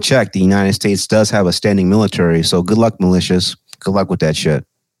time I checked, the United States does have a standing military. So good luck, militias. Good luck with that shit.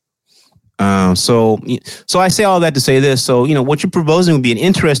 So I say all that to say this. So, what you're proposing would be an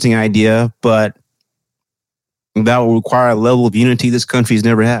interesting idea, but that will require a level of unity this country's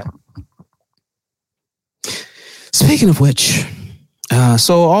never had. Speaking of which,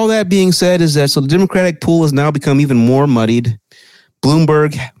 so all that being said is that the Democratic pool has now become even more muddied.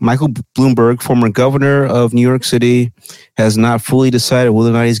 Michael Bloomberg, former governor of New York City, has not fully decided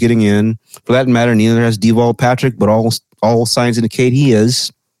whether or not he's getting in. For that matter, neither has Deval Patrick, but all signs indicate he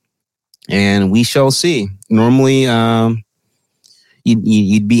is. And we shall see. Normally,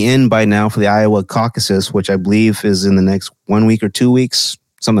 you'd be in by now for the Iowa caucuses, which I believe is in the next 1 week or 2 weeks,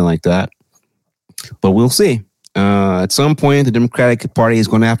 something like that. But we'll see. At some point, the Democratic Party is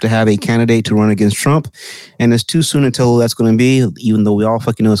going to have a candidate to run against Trump, and it's too soon to tell who that's going to be, even though we all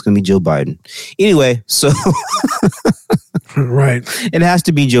fucking know it's going to be Joe Biden. Anyway, so right, it has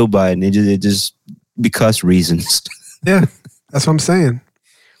to be Joe Biden. It just because reasons. Yeah, that's what I'm saying.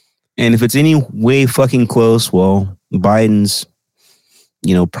 And if it's any way fucking close, well, Biden's,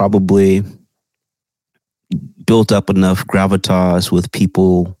 probably built up enough gravitas with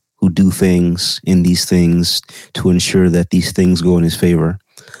people who do things in these things to ensure that these things go in his favor.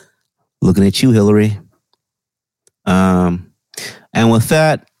 Looking at you, Hillary. And with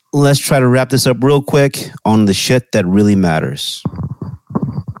that, let's try to wrap this up real quick on the shit that really matters.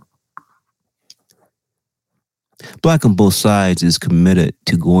 Black on Both Sides is committed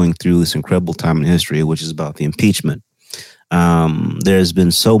to going through this incredible time in history, which is about the impeachment. There's been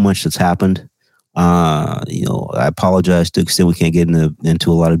so much that's happened. I apologize to the extent we can't get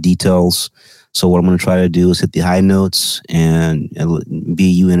into a lot of details. So what I'm going to try to do is hit the high notes and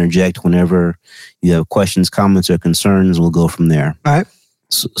you interject whenever you have questions, comments, or concerns. We'll go from there. All right.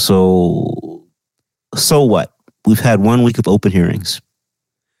 So what? We've had 1 week of open hearings.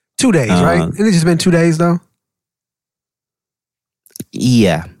 2 days, right? And it's just been 2 days, though?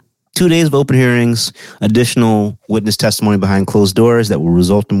 Yeah. 2 days of open hearings, additional witness testimony behind closed doors that will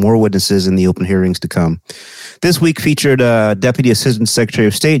result in more witnesses in the open hearings to come. This week featured Deputy Assistant Secretary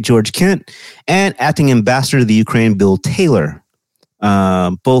of State George Kent and Acting Ambassador to the Ukraine Bill Taylor.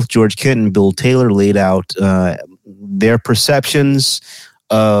 Both George Kent and Bill Taylor laid out their perceptions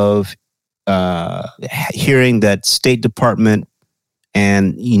of hearing that State Department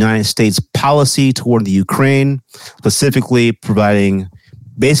and United States policy toward the Ukraine, specifically providing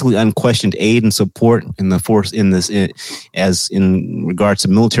basically unquestioned aid and support in the force as in regards to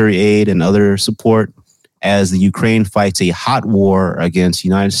military aid and other support as the Ukraine fights a hot war against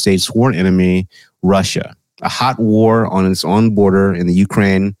United States sworn enemy, Russia. A hot war on its own border in the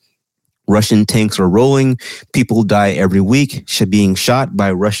Ukraine. Russian tanks are rolling. People die every week, being shot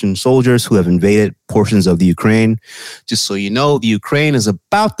by Russian soldiers who have invaded portions of the Ukraine. Just so you know, the Ukraine is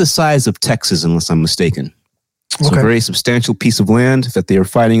about the size of Texas, unless I'm mistaken. It's a very substantial piece of land that they are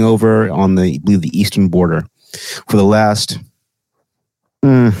fighting over on I believe, the eastern border for the last,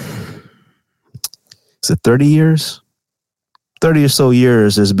 is it 30 years? 30 or so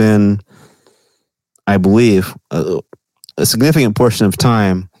years has been, I believe, a significant portion of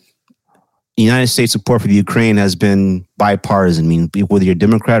time. United States support for the Ukraine has been bipartisan. I mean, whether you're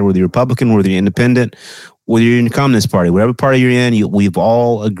Democrat, whether you're Republican, whether you're independent, whether you're in the Communist Party, whatever party you're in, we've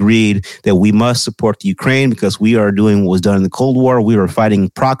all agreed that we must support the Ukraine because we are doing what was done in the Cold War. We are fighting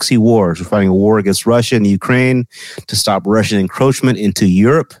proxy wars. We're fighting a war against Russia and the Ukraine to stop Russian encroachment into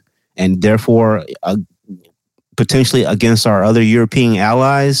Europe and therefore potentially against our other European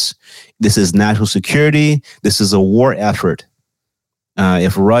allies. This is national security. This is a war effort.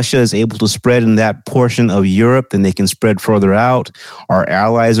 If Russia is able to spread in that portion of Europe, then they can spread further out. Our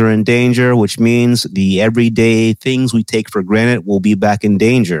allies are in danger, which means the everyday things we take for granted will be back in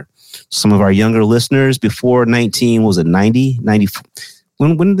danger. Some of our younger listeners before 1990? When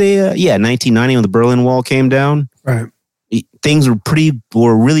 1990 when the Berlin Wall came down. Right. Things were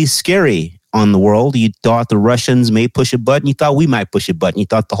really scary on the world. You thought the Russians may push a button. You thought we might push a button. You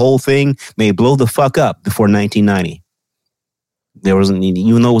thought the whole thing may blow the fuck up before 1990. There wasn't,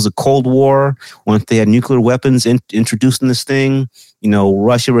 even though it was a Cold War, once they had nuclear weapons introduced in this thing,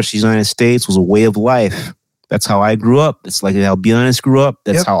 Russia versus the United States was a way of life. That's how I grew up. It's like how Bionis grew up.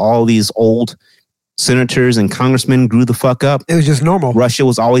 That's how all these old senators and congressmen grew the fuck up. It was just normal. Russia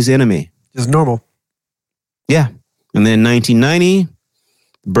was always the enemy. Just normal. Yeah. And then 1990,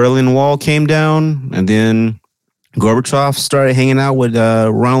 Berlin Wall came down, and then Gorbachev started hanging out with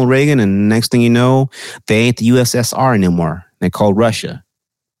Ronald Reagan, and next thing you know, they ain't the USSR anymore. They called Russia.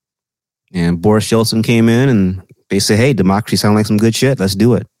 And Boris Yeltsin came in and they said, hey, democracy sounds like some good shit. Let's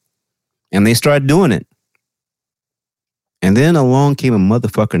do it. And they started doing it. And then along came a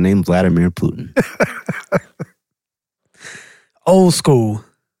motherfucker named Vladimir Putin. Old school.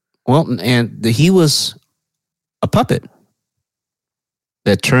 Well, and he was a puppet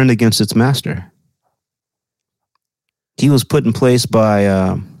that turned against its master. He was put in place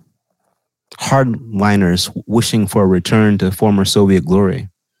by hardliners wishing for a return to former Soviet glory.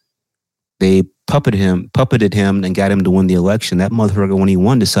 They puppeted him and got him to win the election. That motherfucker, when he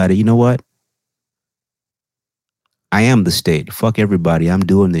won, decided, you know what? I am the state. Fuck everybody. I'm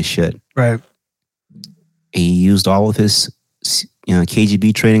doing this shit. Right. He used all of his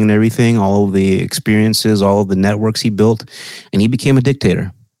KGB training and everything, all of the experiences, all of the networks he built, and he became a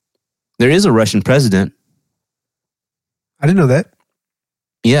dictator. There is a Russian president. I didn't know that.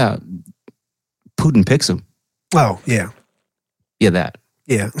 Yeah. Putin picks him. Oh, yeah. Yeah, that.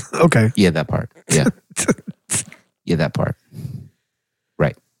 Yeah. Okay. Yeah, that part. Yeah. Yeah, that part.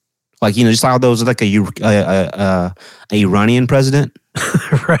 Right. Like, just how those like a Iranian president.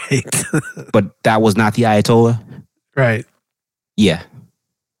 Right. But that was not the Ayatollah. Right. Yeah.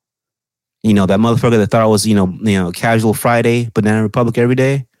 That motherfucker that thought it was, casual Friday, Banana Republic every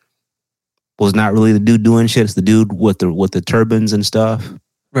day was not really the dude doing shit. It's the dude with the turbans and stuff.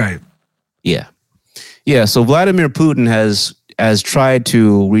 Right. Yeah. Yeah. So Vladimir Putin has tried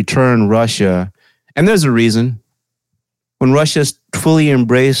to return Russia, and there's a reason. When Russia fully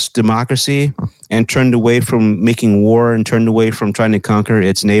embraced democracy and turned away from making war and turned away from trying to conquer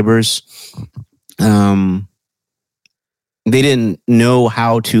its neighbors, they didn't know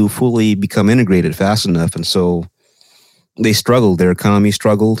how to fully become integrated fast enough. And so they struggled. Their economy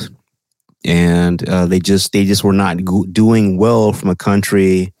struggled. And they just were not doing well from a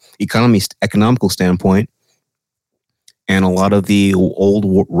country economical standpoint. And a lot of the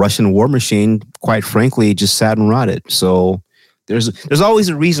old Russian war machine, quite frankly, just sat and rotted. So there's always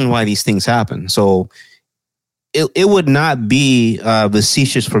a reason why these things happen. So it would not be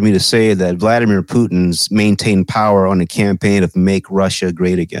facetious for me to say that Vladimir Putin's maintained power on a campaign of make Russia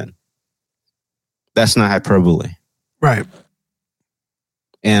great again. That's not hyperbole. Right.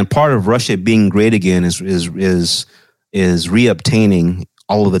 And part of Russia being great again is reobtaining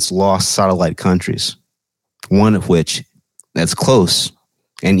all of its lost satellite countries. One of which that's close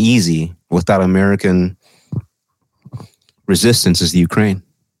and easy without American resistance is the Ukraine.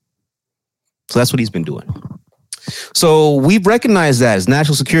 So that's what he's been doing. So we've recognized that as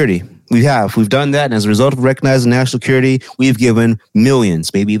national security. We've done that. And as a result of recognizing national security, we've given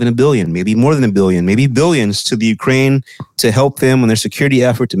millions, maybe even $1 billion, maybe more than $1 billion, maybe billions to the Ukraine to help them in their security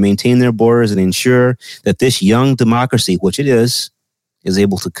effort to maintain their borders and ensure that this young democracy, which it is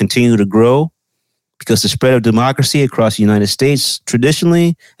able to continue to grow. Because the spread of democracy across the United States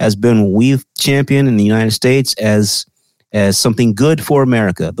traditionally has been what we've championed in the United States as something good for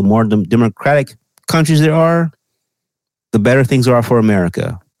America. The more democratic countries there are, the better things are for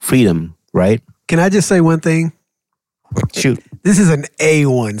America. Freedom, right? Can I just say one thing? Shoot. This is an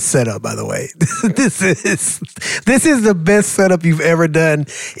A1 setup, by the way. This is the best setup you've ever done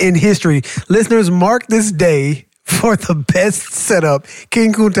in history. Listeners, mark this day for the best setup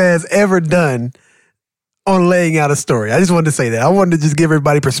King Kunta has ever done on laying out a story. I just wanted to say that. I wanted to just give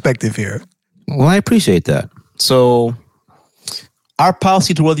everybody perspective here. Well, I appreciate that. So our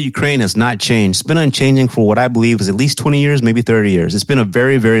policy toward the Ukraine has not changed. It's been unchanging for what I believe is at least 20 years, maybe 30 years. It's been a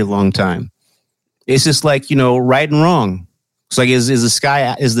very, very long time. It's just like, right and wrong. It's like, is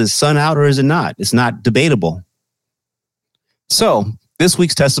the sun out or is it not? It's not debatable. So this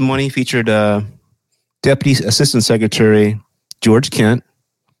week's testimony featured Deputy Assistant Secretary George Kent.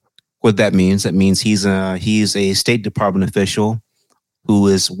 What that means he's a State Department official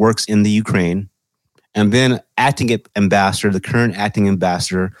who works in the Ukraine, and then the current acting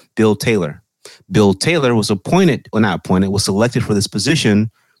ambassador, Bill Taylor. Bill Taylor was was selected for this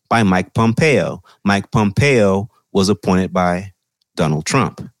position by Mike Pompeo. Mike Pompeo was appointed by Donald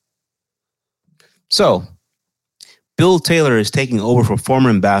Trump. So Bill Taylor is taking over for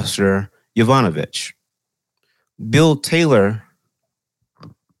former Ambassador Yovanovitch. Bill Taylor's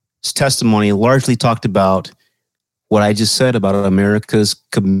testimony largely talked about what I just said about America's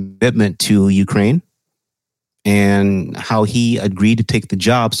commitment to Ukraine and how he agreed to take the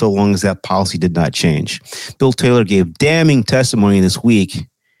job so long as that policy did not change. Bill Taylor gave damning testimony this week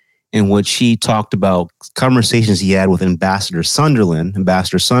in which he talked about conversations he had with Ambassador Sunderland.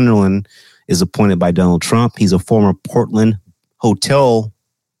 Ambassador Sunderland is appointed by Donald Trump. He's a former Portland hotel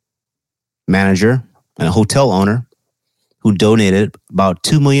manager and a hotel owner who donated about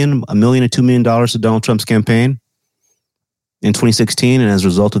 $1 million to $2 million to Donald Trump's campaign. in 2016, and as a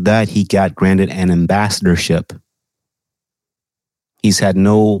result of that, he got granted an ambassadorship. He's had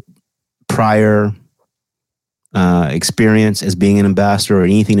no prior experience as being an ambassador or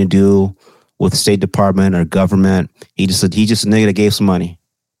anything to do with the State Department or government. He just a nigga that gave some money.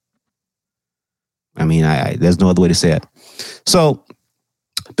 I mean, there's no other way to say it. So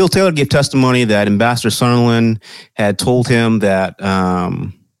Bill Taylor gave testimony that Ambassador Sondland had told him that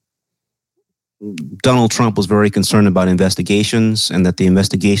Donald Trump was very concerned about investigations and that the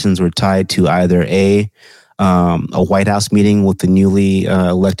investigations were tied to either a White House meeting with the newly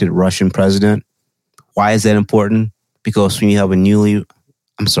elected Russian president. Why is that important? Because when you have a newly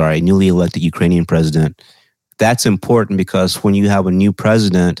elected Ukrainian president, that's important because when you have a new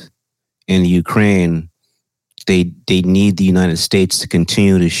president in Ukraine, they need the United States to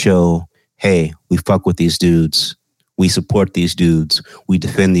continue to show, hey, we fuck with these dudes. We support these dudes. We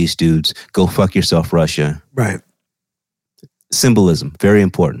defend these dudes. Go fuck yourself, Russia. Right. Symbolism, very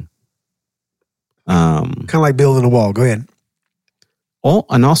important. Kind of like building a wall. Go ahead. Oh,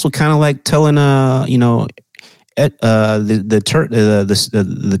 and also kind of like telling the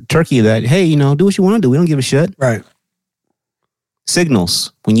Turkey that, hey, do what you want to do. We don't give a shit. Right.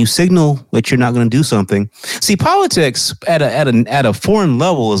 Signals. When you signal that you're not going to do something. See, politics at a foreign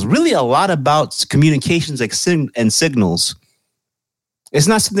level is really a lot about communications and signals. It's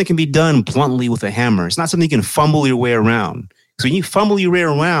not something that can be done bluntly with a hammer. It's not something you can fumble your way around. So when you fumble your way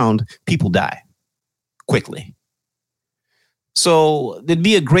around, people die quickly. So there'd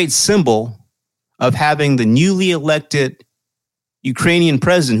be a great symbol of having the newly elected Ukrainian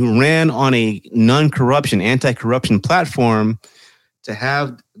president who ran on a non-corruption, anti-corruption platform to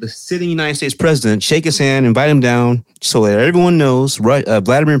have the sitting United States president shake his hand, invite him down so that everyone knows,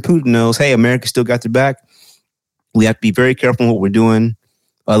 Vladimir Putin knows, hey, America still got their back. We have to be very careful in what we're doing.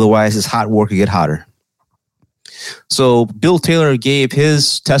 Otherwise, this hot war could get hotter. So Bill Taylor gave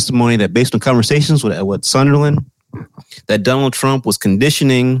his testimony that based on conversations with Sondland, that Donald Trump was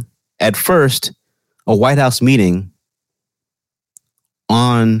conditioning at first a White House meeting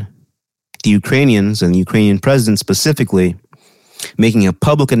on the Ukrainians and the Ukrainian president specifically making a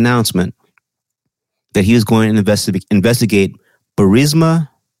public announcement that he was going to investigate Burisma,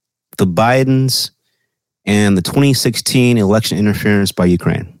 the Bidens, and the 2016 election interference by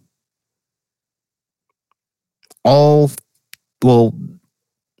Ukraine. The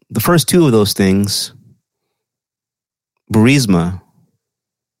first two of those things, Burisma,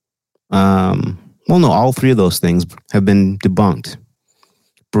 all three of those things have been debunked.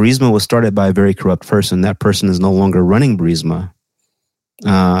 Burisma was started by a very corrupt person. That person is no longer running Burisma.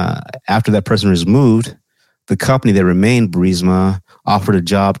 After that person was moved, the company that remained, Burisma, offered a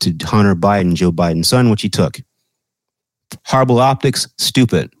job to Hunter Biden, Joe Biden's son, which he took. Horrible optics,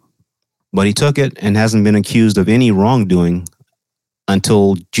 stupid. But he took it and hasn't been accused of any wrongdoing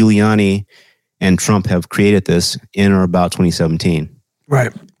until Giuliani and Trump have created this in or about 2017.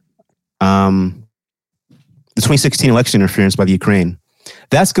 Right. The 2016 election interference by the Ukraine,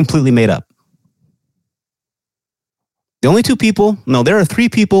 that's completely made up. The only there are three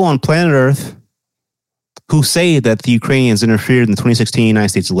people on planet Earth who say that the Ukrainians interfered in the 2016 United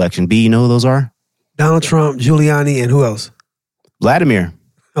States election. B, you know who those are? Donald Trump, Giuliani, and who else? Vladimir.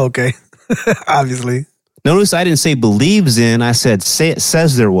 Okay. Obviously. Notice I didn't say believes in, I said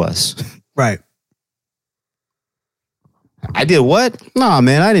says there was. Right. I did what? No,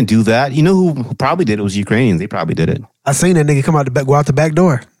 man, I didn't do that. You know who probably did it was Ukrainians. They probably did it. I seen that nigga go out the back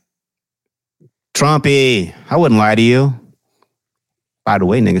door. Trumpy, I wouldn't lie to you. By the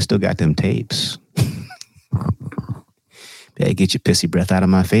way, nigga still got them tapes. Better get your pissy breath out of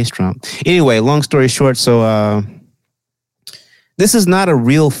my face, Trump. Anyway, long story short, so this is not a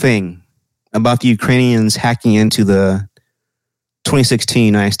real thing about the Ukrainians hacking into the 2016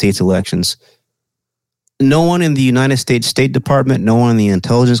 United States elections. No one in the United States State Department, no one in the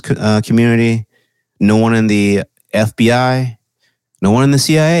intelligence community, no one in the FBI, no one in the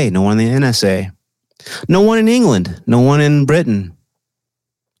CIA, no one in the NSA, no one in England, no one in Britain,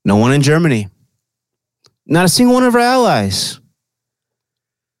 no one in Germany, not a single one of our allies,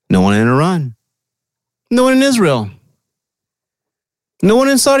 no one in Iran, no one in Israel, no one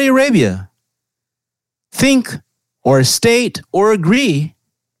in Saudi Arabia think or state or agree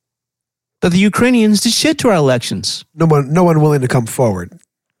that the Ukrainians did shit to our elections. No one willing to come forward.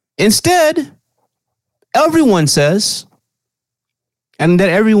 Instead, everyone says, and that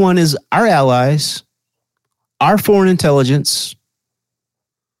everyone is our allies, our foreign intelligence.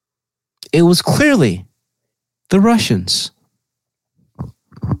 It was clearly the Russians.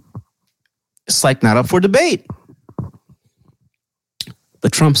 It's like not up for debate.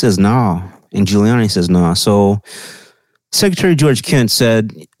 But Trump says no, and Giuliani says no. So Secretary George Kent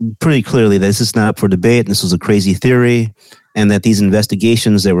said pretty clearly that this is not up for debate. This was a crazy theory, and that these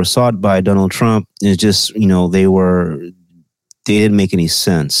investigations that were sought by Donald Trump is just, they didn't make any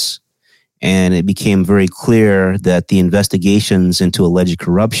sense. And it became very clear that the investigations into alleged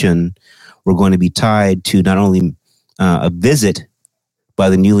corruption were going to be tied to not only a visit by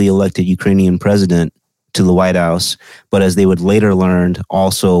the newly elected Ukrainian president to the White House, but as they would later learn,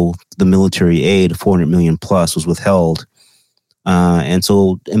 also the military aid, 400 million plus, was withheld. And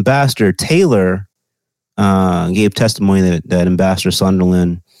so Ambassador Taylor gave testimony that Ambassador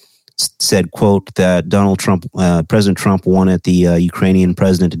Sunderland said, quote, that President Trump wanted the Ukrainian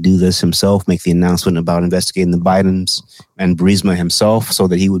president to do this himself, make the announcement about investigating the Bidens and Burisma himself so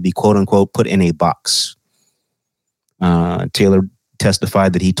that he would be, quote unquote, put in a box. Taylor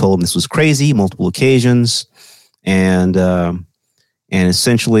testified that he told him this was crazy multiple occasions, and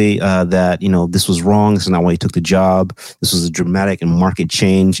essentially that, this was wrong. This is not why he took the job. This was a dramatic and market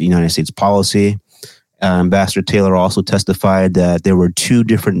change in United States policy. Ambassador Taylor also testified that there were two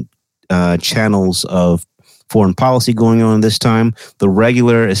different channels of foreign policy going on this time: the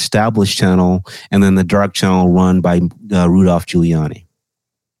regular established channel, and then the dark channel run by Rudolph Giuliani.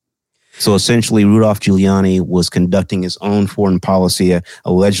 So essentially, Rudolph Giuliani was conducting his own foreign policy,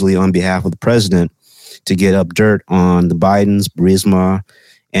 allegedly on behalf of the president, to get up dirt on the Bidens, Burisma,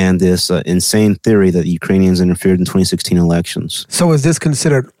 and this insane theory that the Ukrainians interfered in 2016 elections. So is this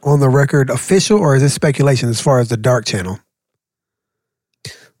considered on the record official, or is this speculation as far as the dark channel?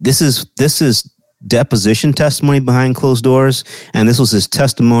 This is deposition testimony behind closed doors, and this was his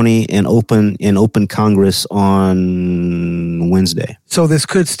testimony in open Congress on Wednesday. So this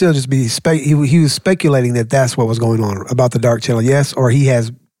could still just be he was speculating that that's what was going on about the dark channel, yes, or he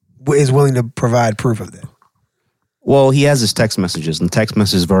is willing to provide proof of that. Well, he has his text messages, and the text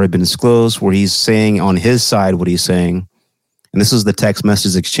messages have already been disclosed where he's saying on his side what he's saying, and this is the text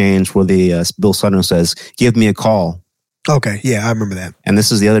message exchange where Bill Sunderland says, "Give me a call." Okay, yeah, I remember that. And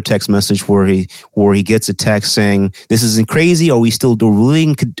this is the other text message where he gets a text saying, "This isn't crazy. Are we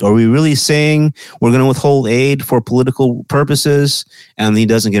really saying we're going to withhold aid for political purposes?" And he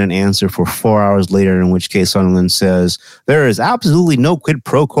doesn't get an answer for 4 hours later, in which case Sunderland says, "There is absolutely no quid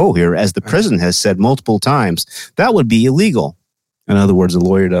pro quo here, as the president has said multiple times. That would be illegal." In other words, a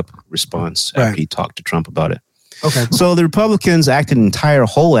lawyered up response after he talked to Trump about it. Okay. So the Republicans acted entire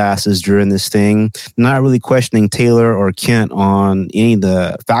whole asses during this thing, not really questioning Taylor or Kent on any of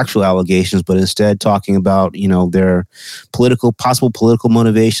the factual allegations, but instead talking about, their possible political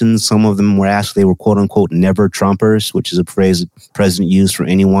motivations. Some of them were asked, they were quote unquote never Trumpers, which is a phrase the president used for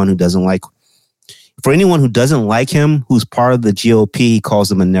anyone who doesn't like him, who's part of the GOP. He calls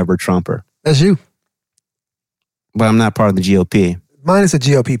them a never Trumper. That's you. But I'm not part of the GOP. Minus the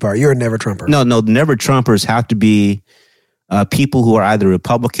GOP part. You're a never Trumper. No, never Trumpers have to be people who are either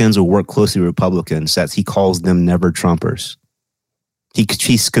Republicans or work closely with Republicans. He calls them never Trumpers. He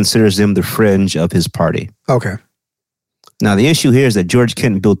considers them the fringe of his party. Okay. Now, the issue here is that George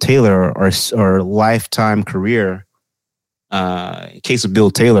Kent and Bill Taylor are lifetime career. In case of Bill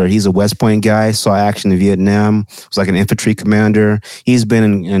Taylor, he's a West Point guy, saw action in Vietnam, was like an infantry commander. He's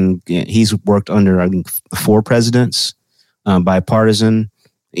been he's worked under, I think, 4 presidents. Bipartisan,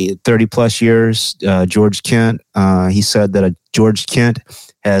 30 plus years. George Kent, he said that George Kent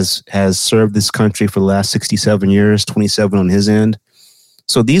has served this country for the last 67 years, 27 on his end.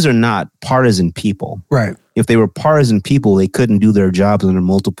 So these are not partisan people. Right. If they were partisan people, they couldn't do their jobs under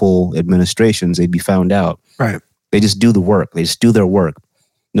multiple administrations. They'd be found out. Right. They just do the work. They just do their work.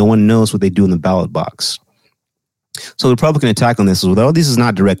 No one knows what they do in the ballot box. So the Republican attack on this is, well, this is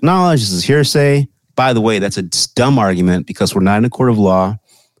not direct knowledge. This is hearsay. By the way, that's a dumb argument because we're not in a court of law,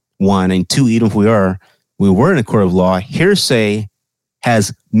 1. And 2, even if we were in a court of law, hearsay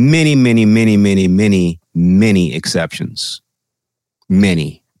has many, many, many, many, many, many exceptions.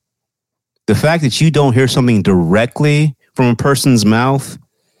 Many. The fact that you don't hear something directly from a person's mouth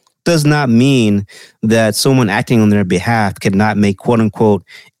does not mean that someone acting on their behalf cannot make, quote unquote,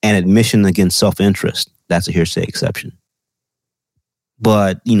 an admission against self-interest. That's a hearsay exception.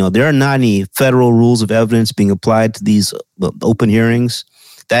 But, there are not any federal rules of evidence being applied to these open hearings.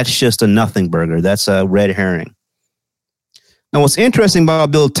 That's just a nothing burger. That's a red herring. Now, what's interesting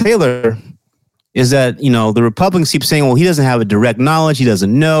about Bill Taylor is that, the Republicans keep saying, well, he doesn't have a direct knowledge. He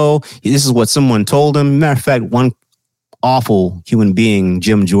doesn't know. This is what someone told him. Matter of fact, one awful human being,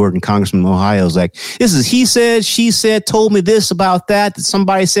 Jim Jordan, Congressman from Ohio, is like, this is he said, she said, told me this about that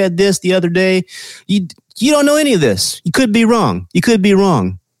somebody said this the other day. You don't know any of this. You could be wrong.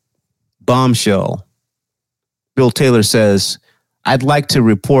 Bombshell. Bill Taylor says, I'd like to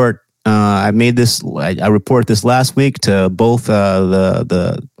report I made this. I reported this last week to both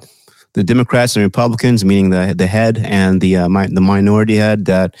the Democrats and Republicans, meaning the head and the minority head,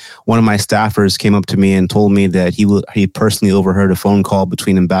 that one of my staffers came up to me and told me that he personally overheard a phone call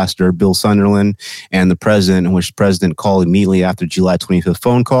between Ambassador Bill Sunderland and the president, in which the president called immediately after July 25th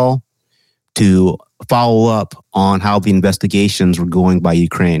phone call to follow up on how the investigations were going by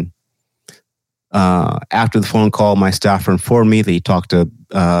Ukraine. After the phone call, my staffer informed me that he talked to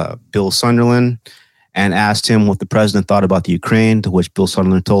Bill Sunderland and asked him what the president thought about the Ukraine, to which Bill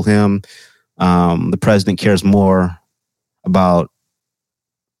Sunderland told him the president cares more about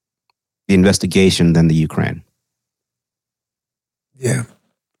the investigation than the Ukraine. Yeah.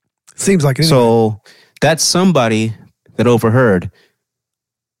 Seems like it. So that's somebody that overheard.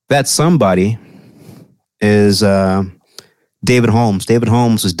 That somebody is David Holmes. David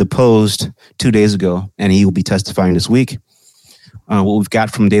Holmes was deposed 2 days ago, and he will be testifying this week. What we've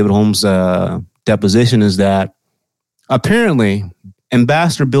got from David Holmes' deposition is that apparently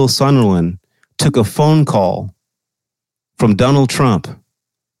Ambassador Bill Sunderland took a phone call from Donald Trump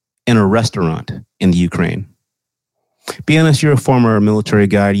in a restaurant in the Ukraine. Be honest, you're a former military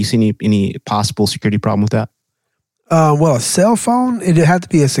guy. Do you see any possible security problem with that? Well, a cell phone, it'd have to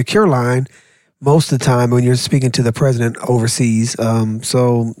be a secure line most of the time when you're speaking to the president overseas.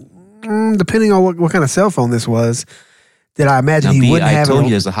 So depending on what kind of cell phone this was, that I imagine he wouldn't have. I told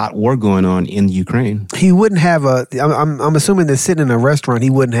you there's a hot war going on in Ukraine. He wouldn't have I'm assuming that sitting in a restaurant, he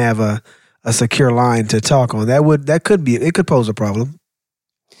wouldn't have a secure line to talk on. It could pose a problem.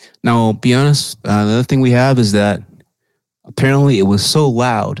 Now, be honest, the other thing we have is that apparently it was so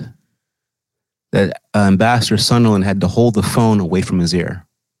loud that Ambassador Sunderland had to hold the phone away from his ear.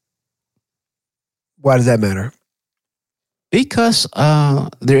 Why does that matter? Because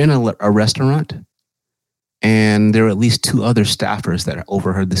they're in a restaurant, and there were at least two other staffers that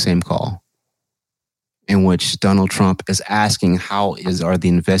overheard the same call, in which Donald Trump is asking are the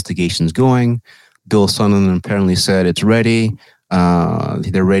investigations going. Bill Sunderland apparently said it's ready.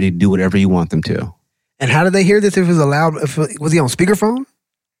 They're ready to do whatever you want them to. And how did they hear this? If it was allowed, was he on speakerphone?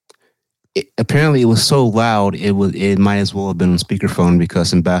 Apparently, it was so loud it might as well have been on speakerphone,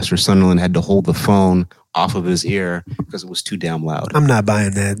 because Ambassador Sunderland had to hold the phone off of his ear because it was too damn loud. I'm not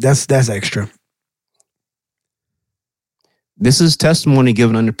buying that. That's extra. This is testimony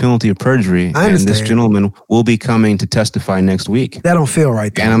given under penalty of perjury, I understand. And this gentleman will be coming to testify next week. That don't feel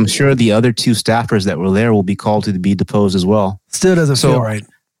right, though. And I'm sure the other two staffers that were there will be called to be deposed as well. Still doesn't feel right.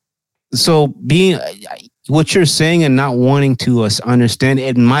 So what you're saying and not wanting to understand,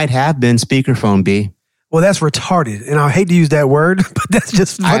 it might have been speakerphone, B. Well, that's retarded. And I hate to use that word, but that's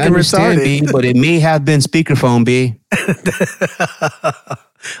just fucking retarded. I understand, B, but it may have been speakerphone, B.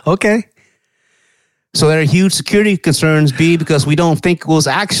 Okay. So there are huge security concerns, B, because we don't think it was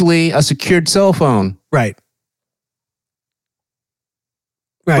actually a secured cell phone. Right.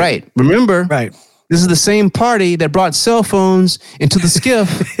 Remember? Right. This is the same party that brought cell phones into the skiff.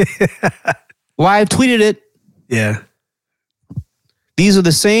 Live tweeted it. Yeah. These are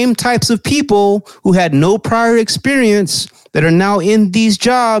the same types of people who had no prior experience that are now in these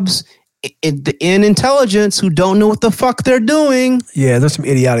jobs in intelligence, who don't know what the fuck they're doing. Yeah, there's some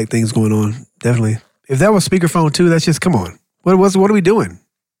idiotic things going on. Definitely. If that was speakerphone too, that's just, come on. What are we doing?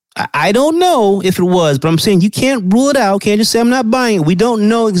 I don't know if it was, but I'm saying you can't rule it out. Can't just say I'm not buying it. We don't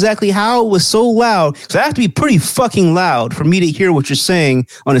know exactly how it was so loud. So it has to be pretty fucking loud for me to hear what you're saying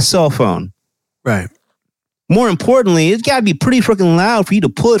on a cell phone. Right. More importantly, it's got to be pretty freaking loud for you to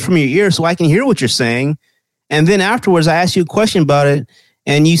pull it from your ear so I can hear what you're saying. And then afterwards, I ask you a question about it,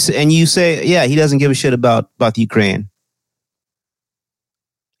 and you say, yeah, he doesn't give a shit about the Ukraine.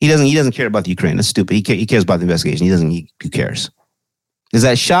 He doesn't care about the Ukraine. That's stupid. He cares about the investigation. Who cares? Is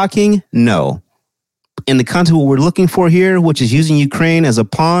that shocking? No. In the context of what we're looking for here, which is using Ukraine as a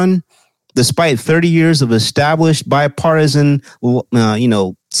pawn, despite 30 years of established bipartisan,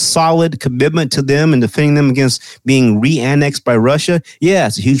 solid commitment to them and defending them against being re-annexed by Russia, yeah,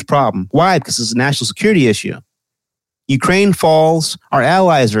 it's a huge problem. Why? Because it's a national security issue. Ukraine falls, our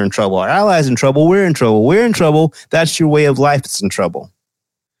allies are in trouble. Our allies in trouble, we're in trouble. We're in trouble, that's your way of life that's in trouble.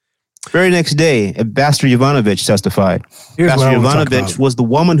 Very next day, Ambassador Yovanovitch testified. Ambassador Yovanovitch was the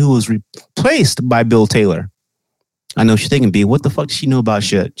woman who was replaced by Bill Taylor. I know she's thinking, B, what the fuck does she know about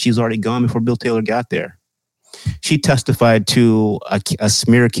shit? She's already gone before Bill Taylor got there. She testified to a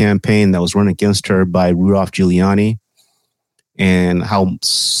smear campaign that was run against her by Rudolph Giuliani, and how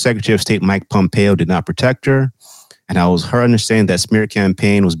Secretary of State Mike Pompeo did not protect her, and how it was her understanding that smear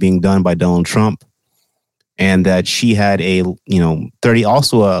campaign was being done by Donald Trump. and that she had a 30,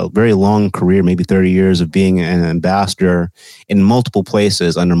 also a very long career, maybe 30 years of being an ambassador in multiple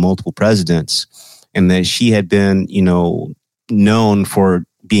places under multiple presidents, and that she had been known for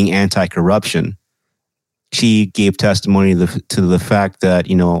being anti-corruption. She gave testimony to the fact that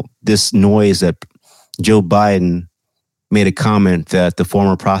this noise that Joe Biden made a comment that the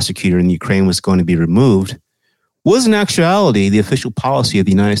former prosecutor in Ukraine was going to be removed was in actuality the official policy of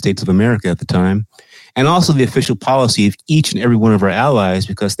the United States of America at the time, and also the official policy of each and every one of our allies,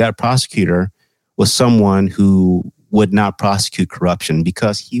 because that prosecutor was someone who would not prosecute corruption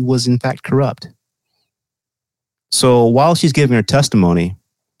because he was in fact corrupt. So while she's giving her testimony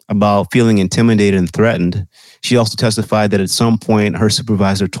about feeling intimidated and threatened, she also testified that at some point her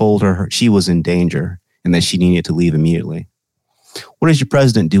supervisor told her she was in danger and that she needed to leave immediately. What does your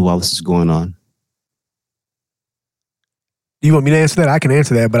president do while this is going on? You want me to answer that? I can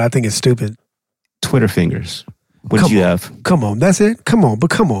answer that, but I think it's stupid. Twitter fingers. What did you have? Come on, that's it? Come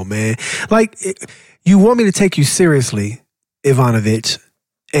on, man. Like, you want me to take you seriously, Ivanovich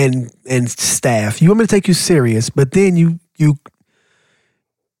and staff. You want me to take you serious, but then you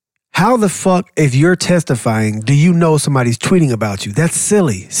how the fuck, if you're testifying, do you know somebody's tweeting about you? That's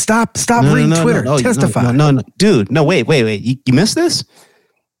silly. Stop reading Twitter. Testify. No. Dude, no, wait. You missed this?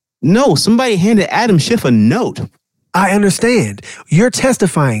 No, somebody handed Adam Schiff a note. I understand. You're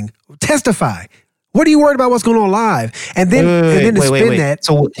testifying. Testify. What are you worried about what's going on live? And then to spin that.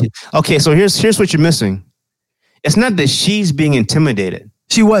 So, okay, so here's what you're missing. It's not that she's being intimidated.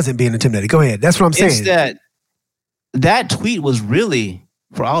 She wasn't being intimidated. Go ahead. That's what I'm saying. It's that tweet was really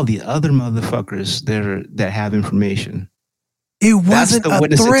for all the other motherfuckers that have information. It wasn't a threat.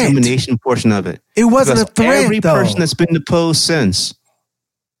 That's the witness intimidation portion of it. It wasn't a threat, every person that's been deposed since,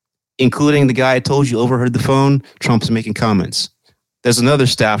 including the guy I told you overheard the phone, Trump's making comments. There's another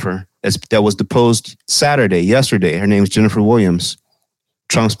staffer that was deposed yesterday. Her name's Jennifer Williams.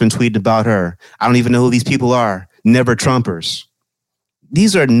 Trump's been tweeting about her. I don't even know who these people are. Never Trumpers.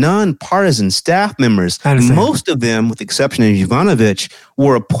 These are non-partisan staff members. Most of them, with the exception of Yovanovitch,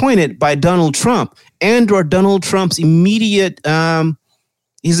 were appointed by Donald Trump or Donald Trump's immediate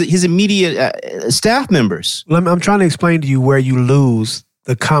his immediate staff members. I'm trying to explain to you where you lose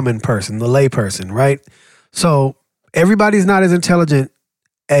the common person, the lay person, right? So everybody's not as intelligent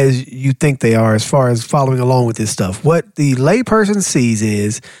as you think they are as far as following along with this stuff. What the lay person sees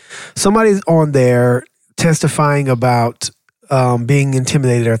is somebody's on there testifying about being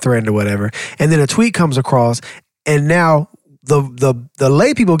intimidated or threatened or whatever, and then a tweet comes across, and now the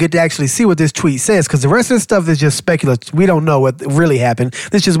lay people get to actually see what this tweet says, because the rest of the stuff is just speculative. We don't know what really happened.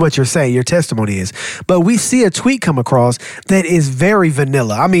 This is what you're saying, your testimony is. But we see a tweet come across that is very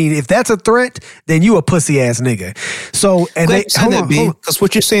vanilla. I mean, if that's a threat, then you a pussy ass nigga. So, and because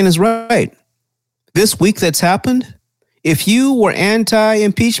what you're saying is right. This week that's happened, if you were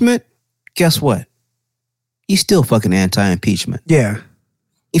anti-impeachment, guess what? You still fucking anti-impeachment. Yeah.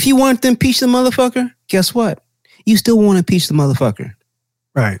 If you want to impeach the motherfucker, guess what? You still want to impeach the motherfucker.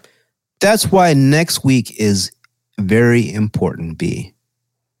 Right. That's why next week is very important, B.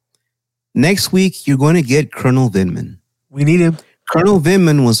 Next week, you're going to get Colonel Vindman. We need him. Colonel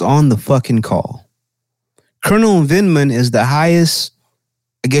Vindman was on the fucking call. Colonel Vindman is the highest,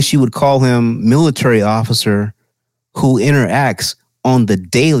 I guess you would call him, military officer who interacts on the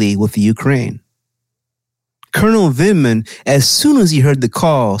daily with the Ukraine. Colonel Vindman, as soon as he heard the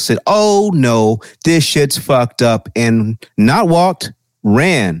call, said, "Oh no, this shit's fucked up," and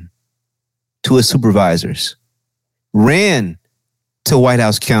ran to his supervisors, ran to White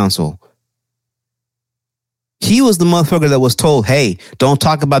House counsel. He was the motherfucker that was told, "Hey, don't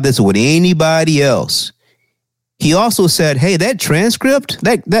talk about this with anybody else." He also said, "Hey, that transcript,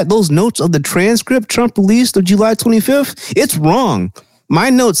 those notes of the transcript Trump released of July 25th, it's wrong. My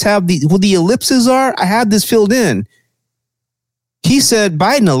notes have where the ellipses are. I have this filled in." He said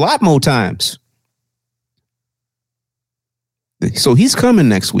Biden a lot more times. So he's coming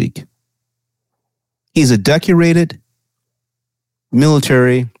next week. He's a decorated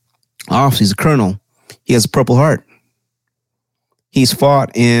military officer. He's a colonel. He has a Purple Heart. He's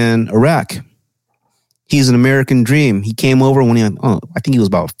fought in Iraq. He's an American dream. He came over when I think he was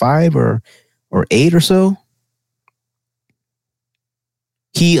about 5 or 8 or so.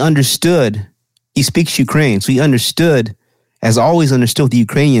 He understood. He speaks Ukraine, so he understood, has always understood what the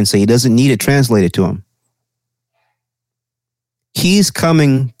Ukrainians say. He doesn't need it translated to him. He's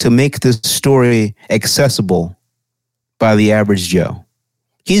coming to make this story accessible by the average Joe.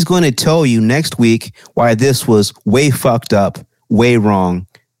 He's going to tell you next week why this was way fucked up, way wrong.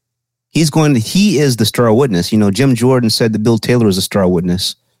 He is the star witness. Jim Jordan said that Bill Taylor was a star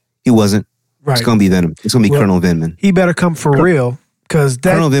witness. He wasn't. Right. It's going to be Venom. It's going to be Colonel Vindman. He better come for real, because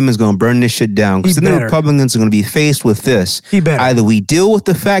Colonel Vindman's going to burn this shit down. Because then the Republicans are going to be faced with this. He better. Either we deal with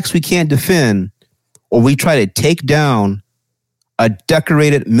the facts we can't defend, or we try to take down a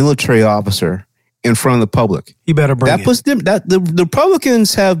decorated military officer in front of the public. He better bring that puts them. That the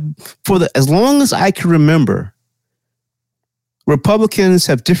Republicans have, as long as I can remember, Republicans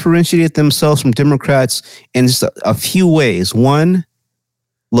have differentiated themselves from Democrats in just a few ways. One,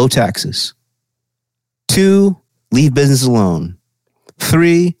 low taxes. 2, leave business alone.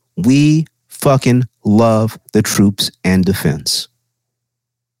 3, we fucking love the troops and defense.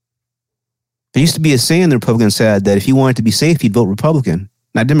 There used to be a saying the Republicans said that if you wanted to be safe, you'd vote Republican,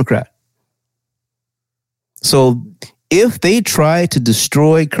 not Democrat. So if they try to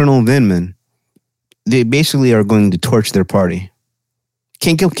destroy Colonel Vindman, they basically are going to torch their party.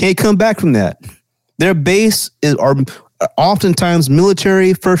 Can't come back from that. Their base are oftentimes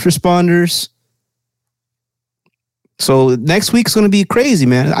military, first responders. So next week's going to be crazy,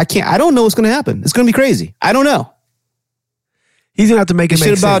 man. I don't know what's going to happen. It's going to be crazy. I don't know. He's going to have to make it make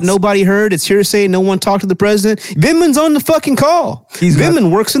sense. Shit about nobody heard. It's hearsay. No one talked to the president. Vindman's on the fucking call.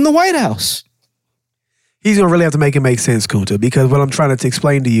 Vindman works in the White House. He's going to really have to make it make sense, Kunta, because what I'm trying to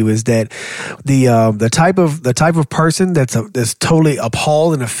explain to you is that the type of person that's totally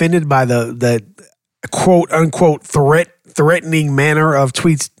appalled and offended by the quote unquote threatening manner of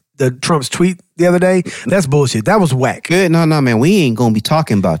tweets, the Trump's tweet the other day, that's bullshit. That was whack. Good. No, man. We ain't going to be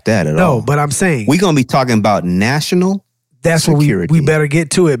talking about that at all. No, but I'm saying we're going to be talking about national that's security. What we better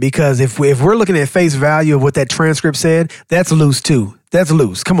get to it, because if we're looking at face value of what that transcript said, that's loose too. That's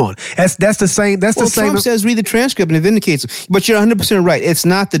loose. Come on. That's the same. That's the same. Trump says read the transcript and it vindicates. But you're 100% right. It's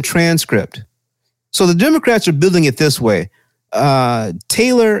not the transcript. So the Democrats are building it this way.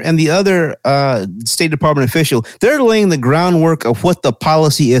 Taylor and the other State Department official, they're laying the groundwork of what the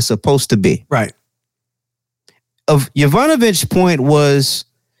policy is supposed to be. Right. Of Yovanovitch's point was,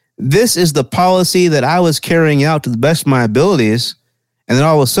 this is the policy that I was carrying out to the best of my abilities, and then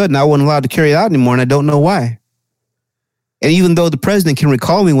all of a sudden I wasn't allowed to carry it out anymore, and I don't know why. And even though the president can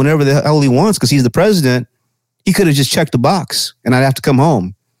recall me whenever the hell he wants because he's the president, he could have just checked the box and I'd have to come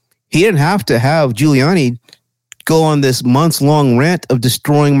home. He didn't have to have Giuliani go on this months-long rant of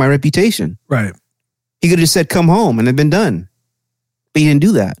destroying my reputation. Right. He could have just said, come home, and it'd been done. But he didn't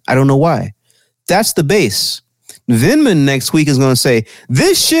do that. I don't know why. That's the base. Vindman next week is going to say,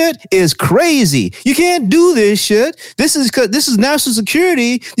 this shit is crazy. You can't do this shit. This is national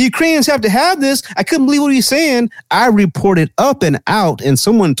security. The Ukrainians have to have this. I couldn't believe what he's saying. I reported up and out, and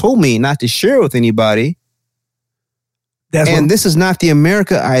someone told me not to share with anybody. This is not the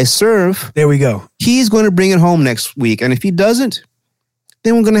America I serve. There we go. He's going to bring it home next week. And if he doesn't,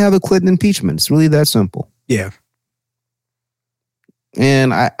 then we're going to have a Clinton impeachment. It's really that simple. Yeah.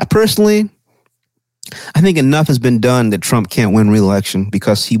 And I personally, I think enough has been done that Trump can't win re-election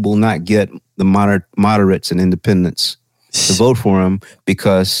because he will not get the moderates and independents to vote for him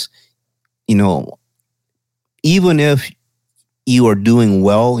because, even if you are doing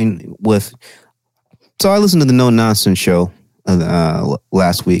well so I listened to the No Nonsense show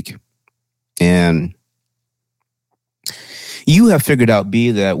last week, and you have figured out,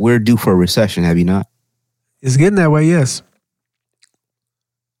 B, that we're due for a recession, have you not? It's getting that way, yes.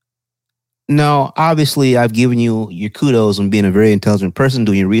 No, obviously, I've given you your kudos on being a very intelligent person,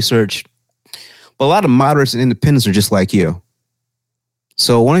 doing your research. But a lot of moderates and independents are just like you.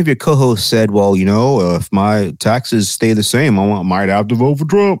 So one of your co-hosts said, well, if my taxes stay the same, I might have to vote for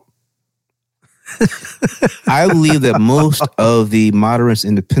Trump. I believe that most of the moderates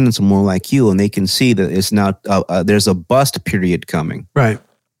and independents are more like you, and they can see that it's not, there's a bust period coming. Right.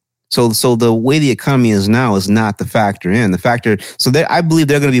 So the way the economy is now is not the factor in. I believe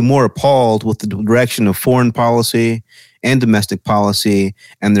they're going to be more appalled with the direction of foreign policy and domestic policy,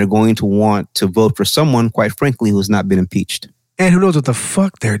 and they're going to want to vote for someone, quite frankly, who has not been impeached. And who knows what the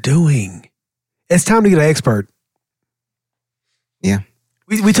fuck they're doing. It's time to get an expert. Yeah.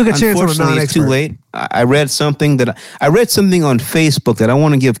 We took a chance on a non-expert. It's too late. I read something on Facebook that I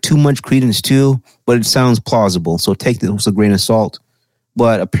want to give too much credence to, but it sounds plausible. So take this with a grain of salt.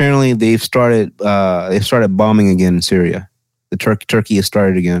 But apparently they've started bombing again in Syria. Turkey has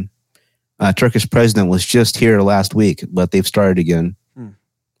started again. Turkish president was just here last week, but they've started again.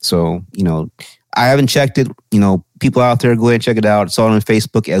 So, I haven't checked it. People out there, go ahead and check it out. It's all on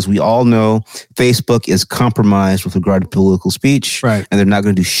Facebook. As we all know, Facebook is compromised with regard to political speech. Right. And they're not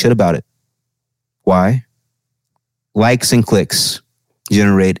going to do shit about it. Why? Likes and clicks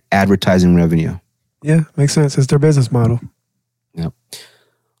generate advertising revenue. Yeah, makes sense. It's their business model. Yep.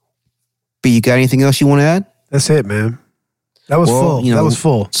 But you got anything else you want to add? That's it, man. That was full. That was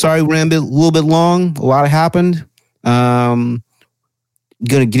full. Sorry, ran a little bit long. A lot happened. Going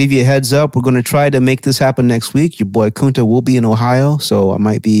to give you a heads up. We're going to try to make this happen next week. Your boy Kunta will be in Ohio, so I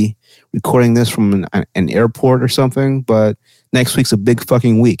might be recording this from an airport or something. But next week's a big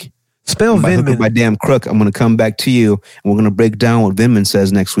fucking week. Spell Vindman. My damn crook. I'm going to come back to you, and we're going to break down what Vindman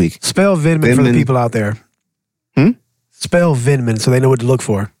says next week. Spell Vindman for the people out there. Spell Vindman so they know what to look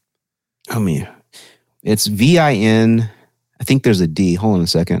for. I mean, it's VIN. I think there's a D. Hold on a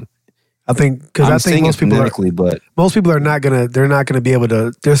second. I think most people are not gonna be able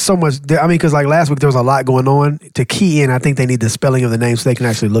to. There's so much. Because like last week there was a lot going on to key in. I think they need the spelling of the name so they can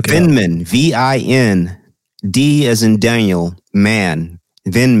actually look it up. Vindman, VIN, D as in Daniel, man,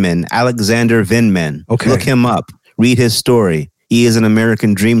 Vindman, Alexander Vindman. Okay, look him up. Read his story. He is an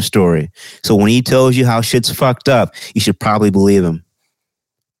American dream story. So when he tells you how shit's fucked up, you should probably believe him.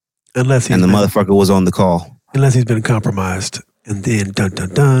 Unless the motherfucker was on the call. Unless he's been compromised, and then dun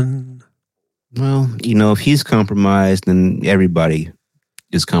dun dun. Well, if he's compromised, then everybody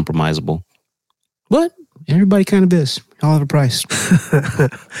is compromisable. But everybody kind of is. All of a price.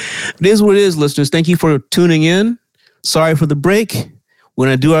 It is what it is, listeners. Thank you for tuning in. Sorry for the break. We're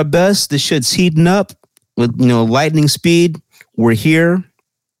going to do our best. This shit's heating up with, lightning speed. We're here.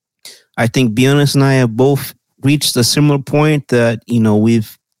 I think Bionis and I have both reached a similar point that,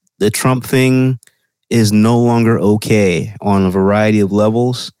 the Trump thing is no longer okay on a variety of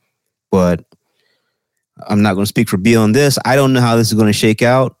levels. But I'm not going to speak for Bill on this. I don't know how this is going to shake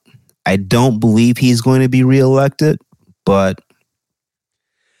out. I don't believe he's going to be reelected, but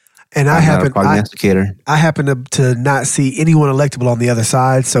I happen to not see anyone electable on the other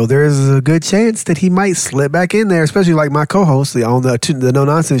side, so there's a good chance that he might slip back in there, especially like my co-host on the No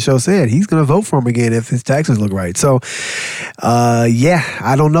Nonsense show said. He's going to vote for him again if his taxes look right. So, I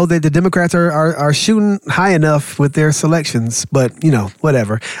don't know that the Democrats are shooting high enough with their selections, but,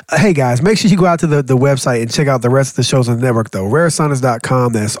 whatever. Hey, guys, make sure you go out to the website and check out the rest of the shows on the network, though.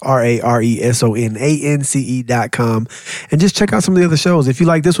 Raresonance.com, that's RareSonance.com, and just check out some of the other shows. If you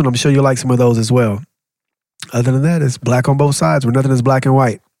like this one, I'm sure you'll like some of those as well. Other than that, it's black on both sides where nothing is black and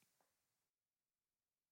white.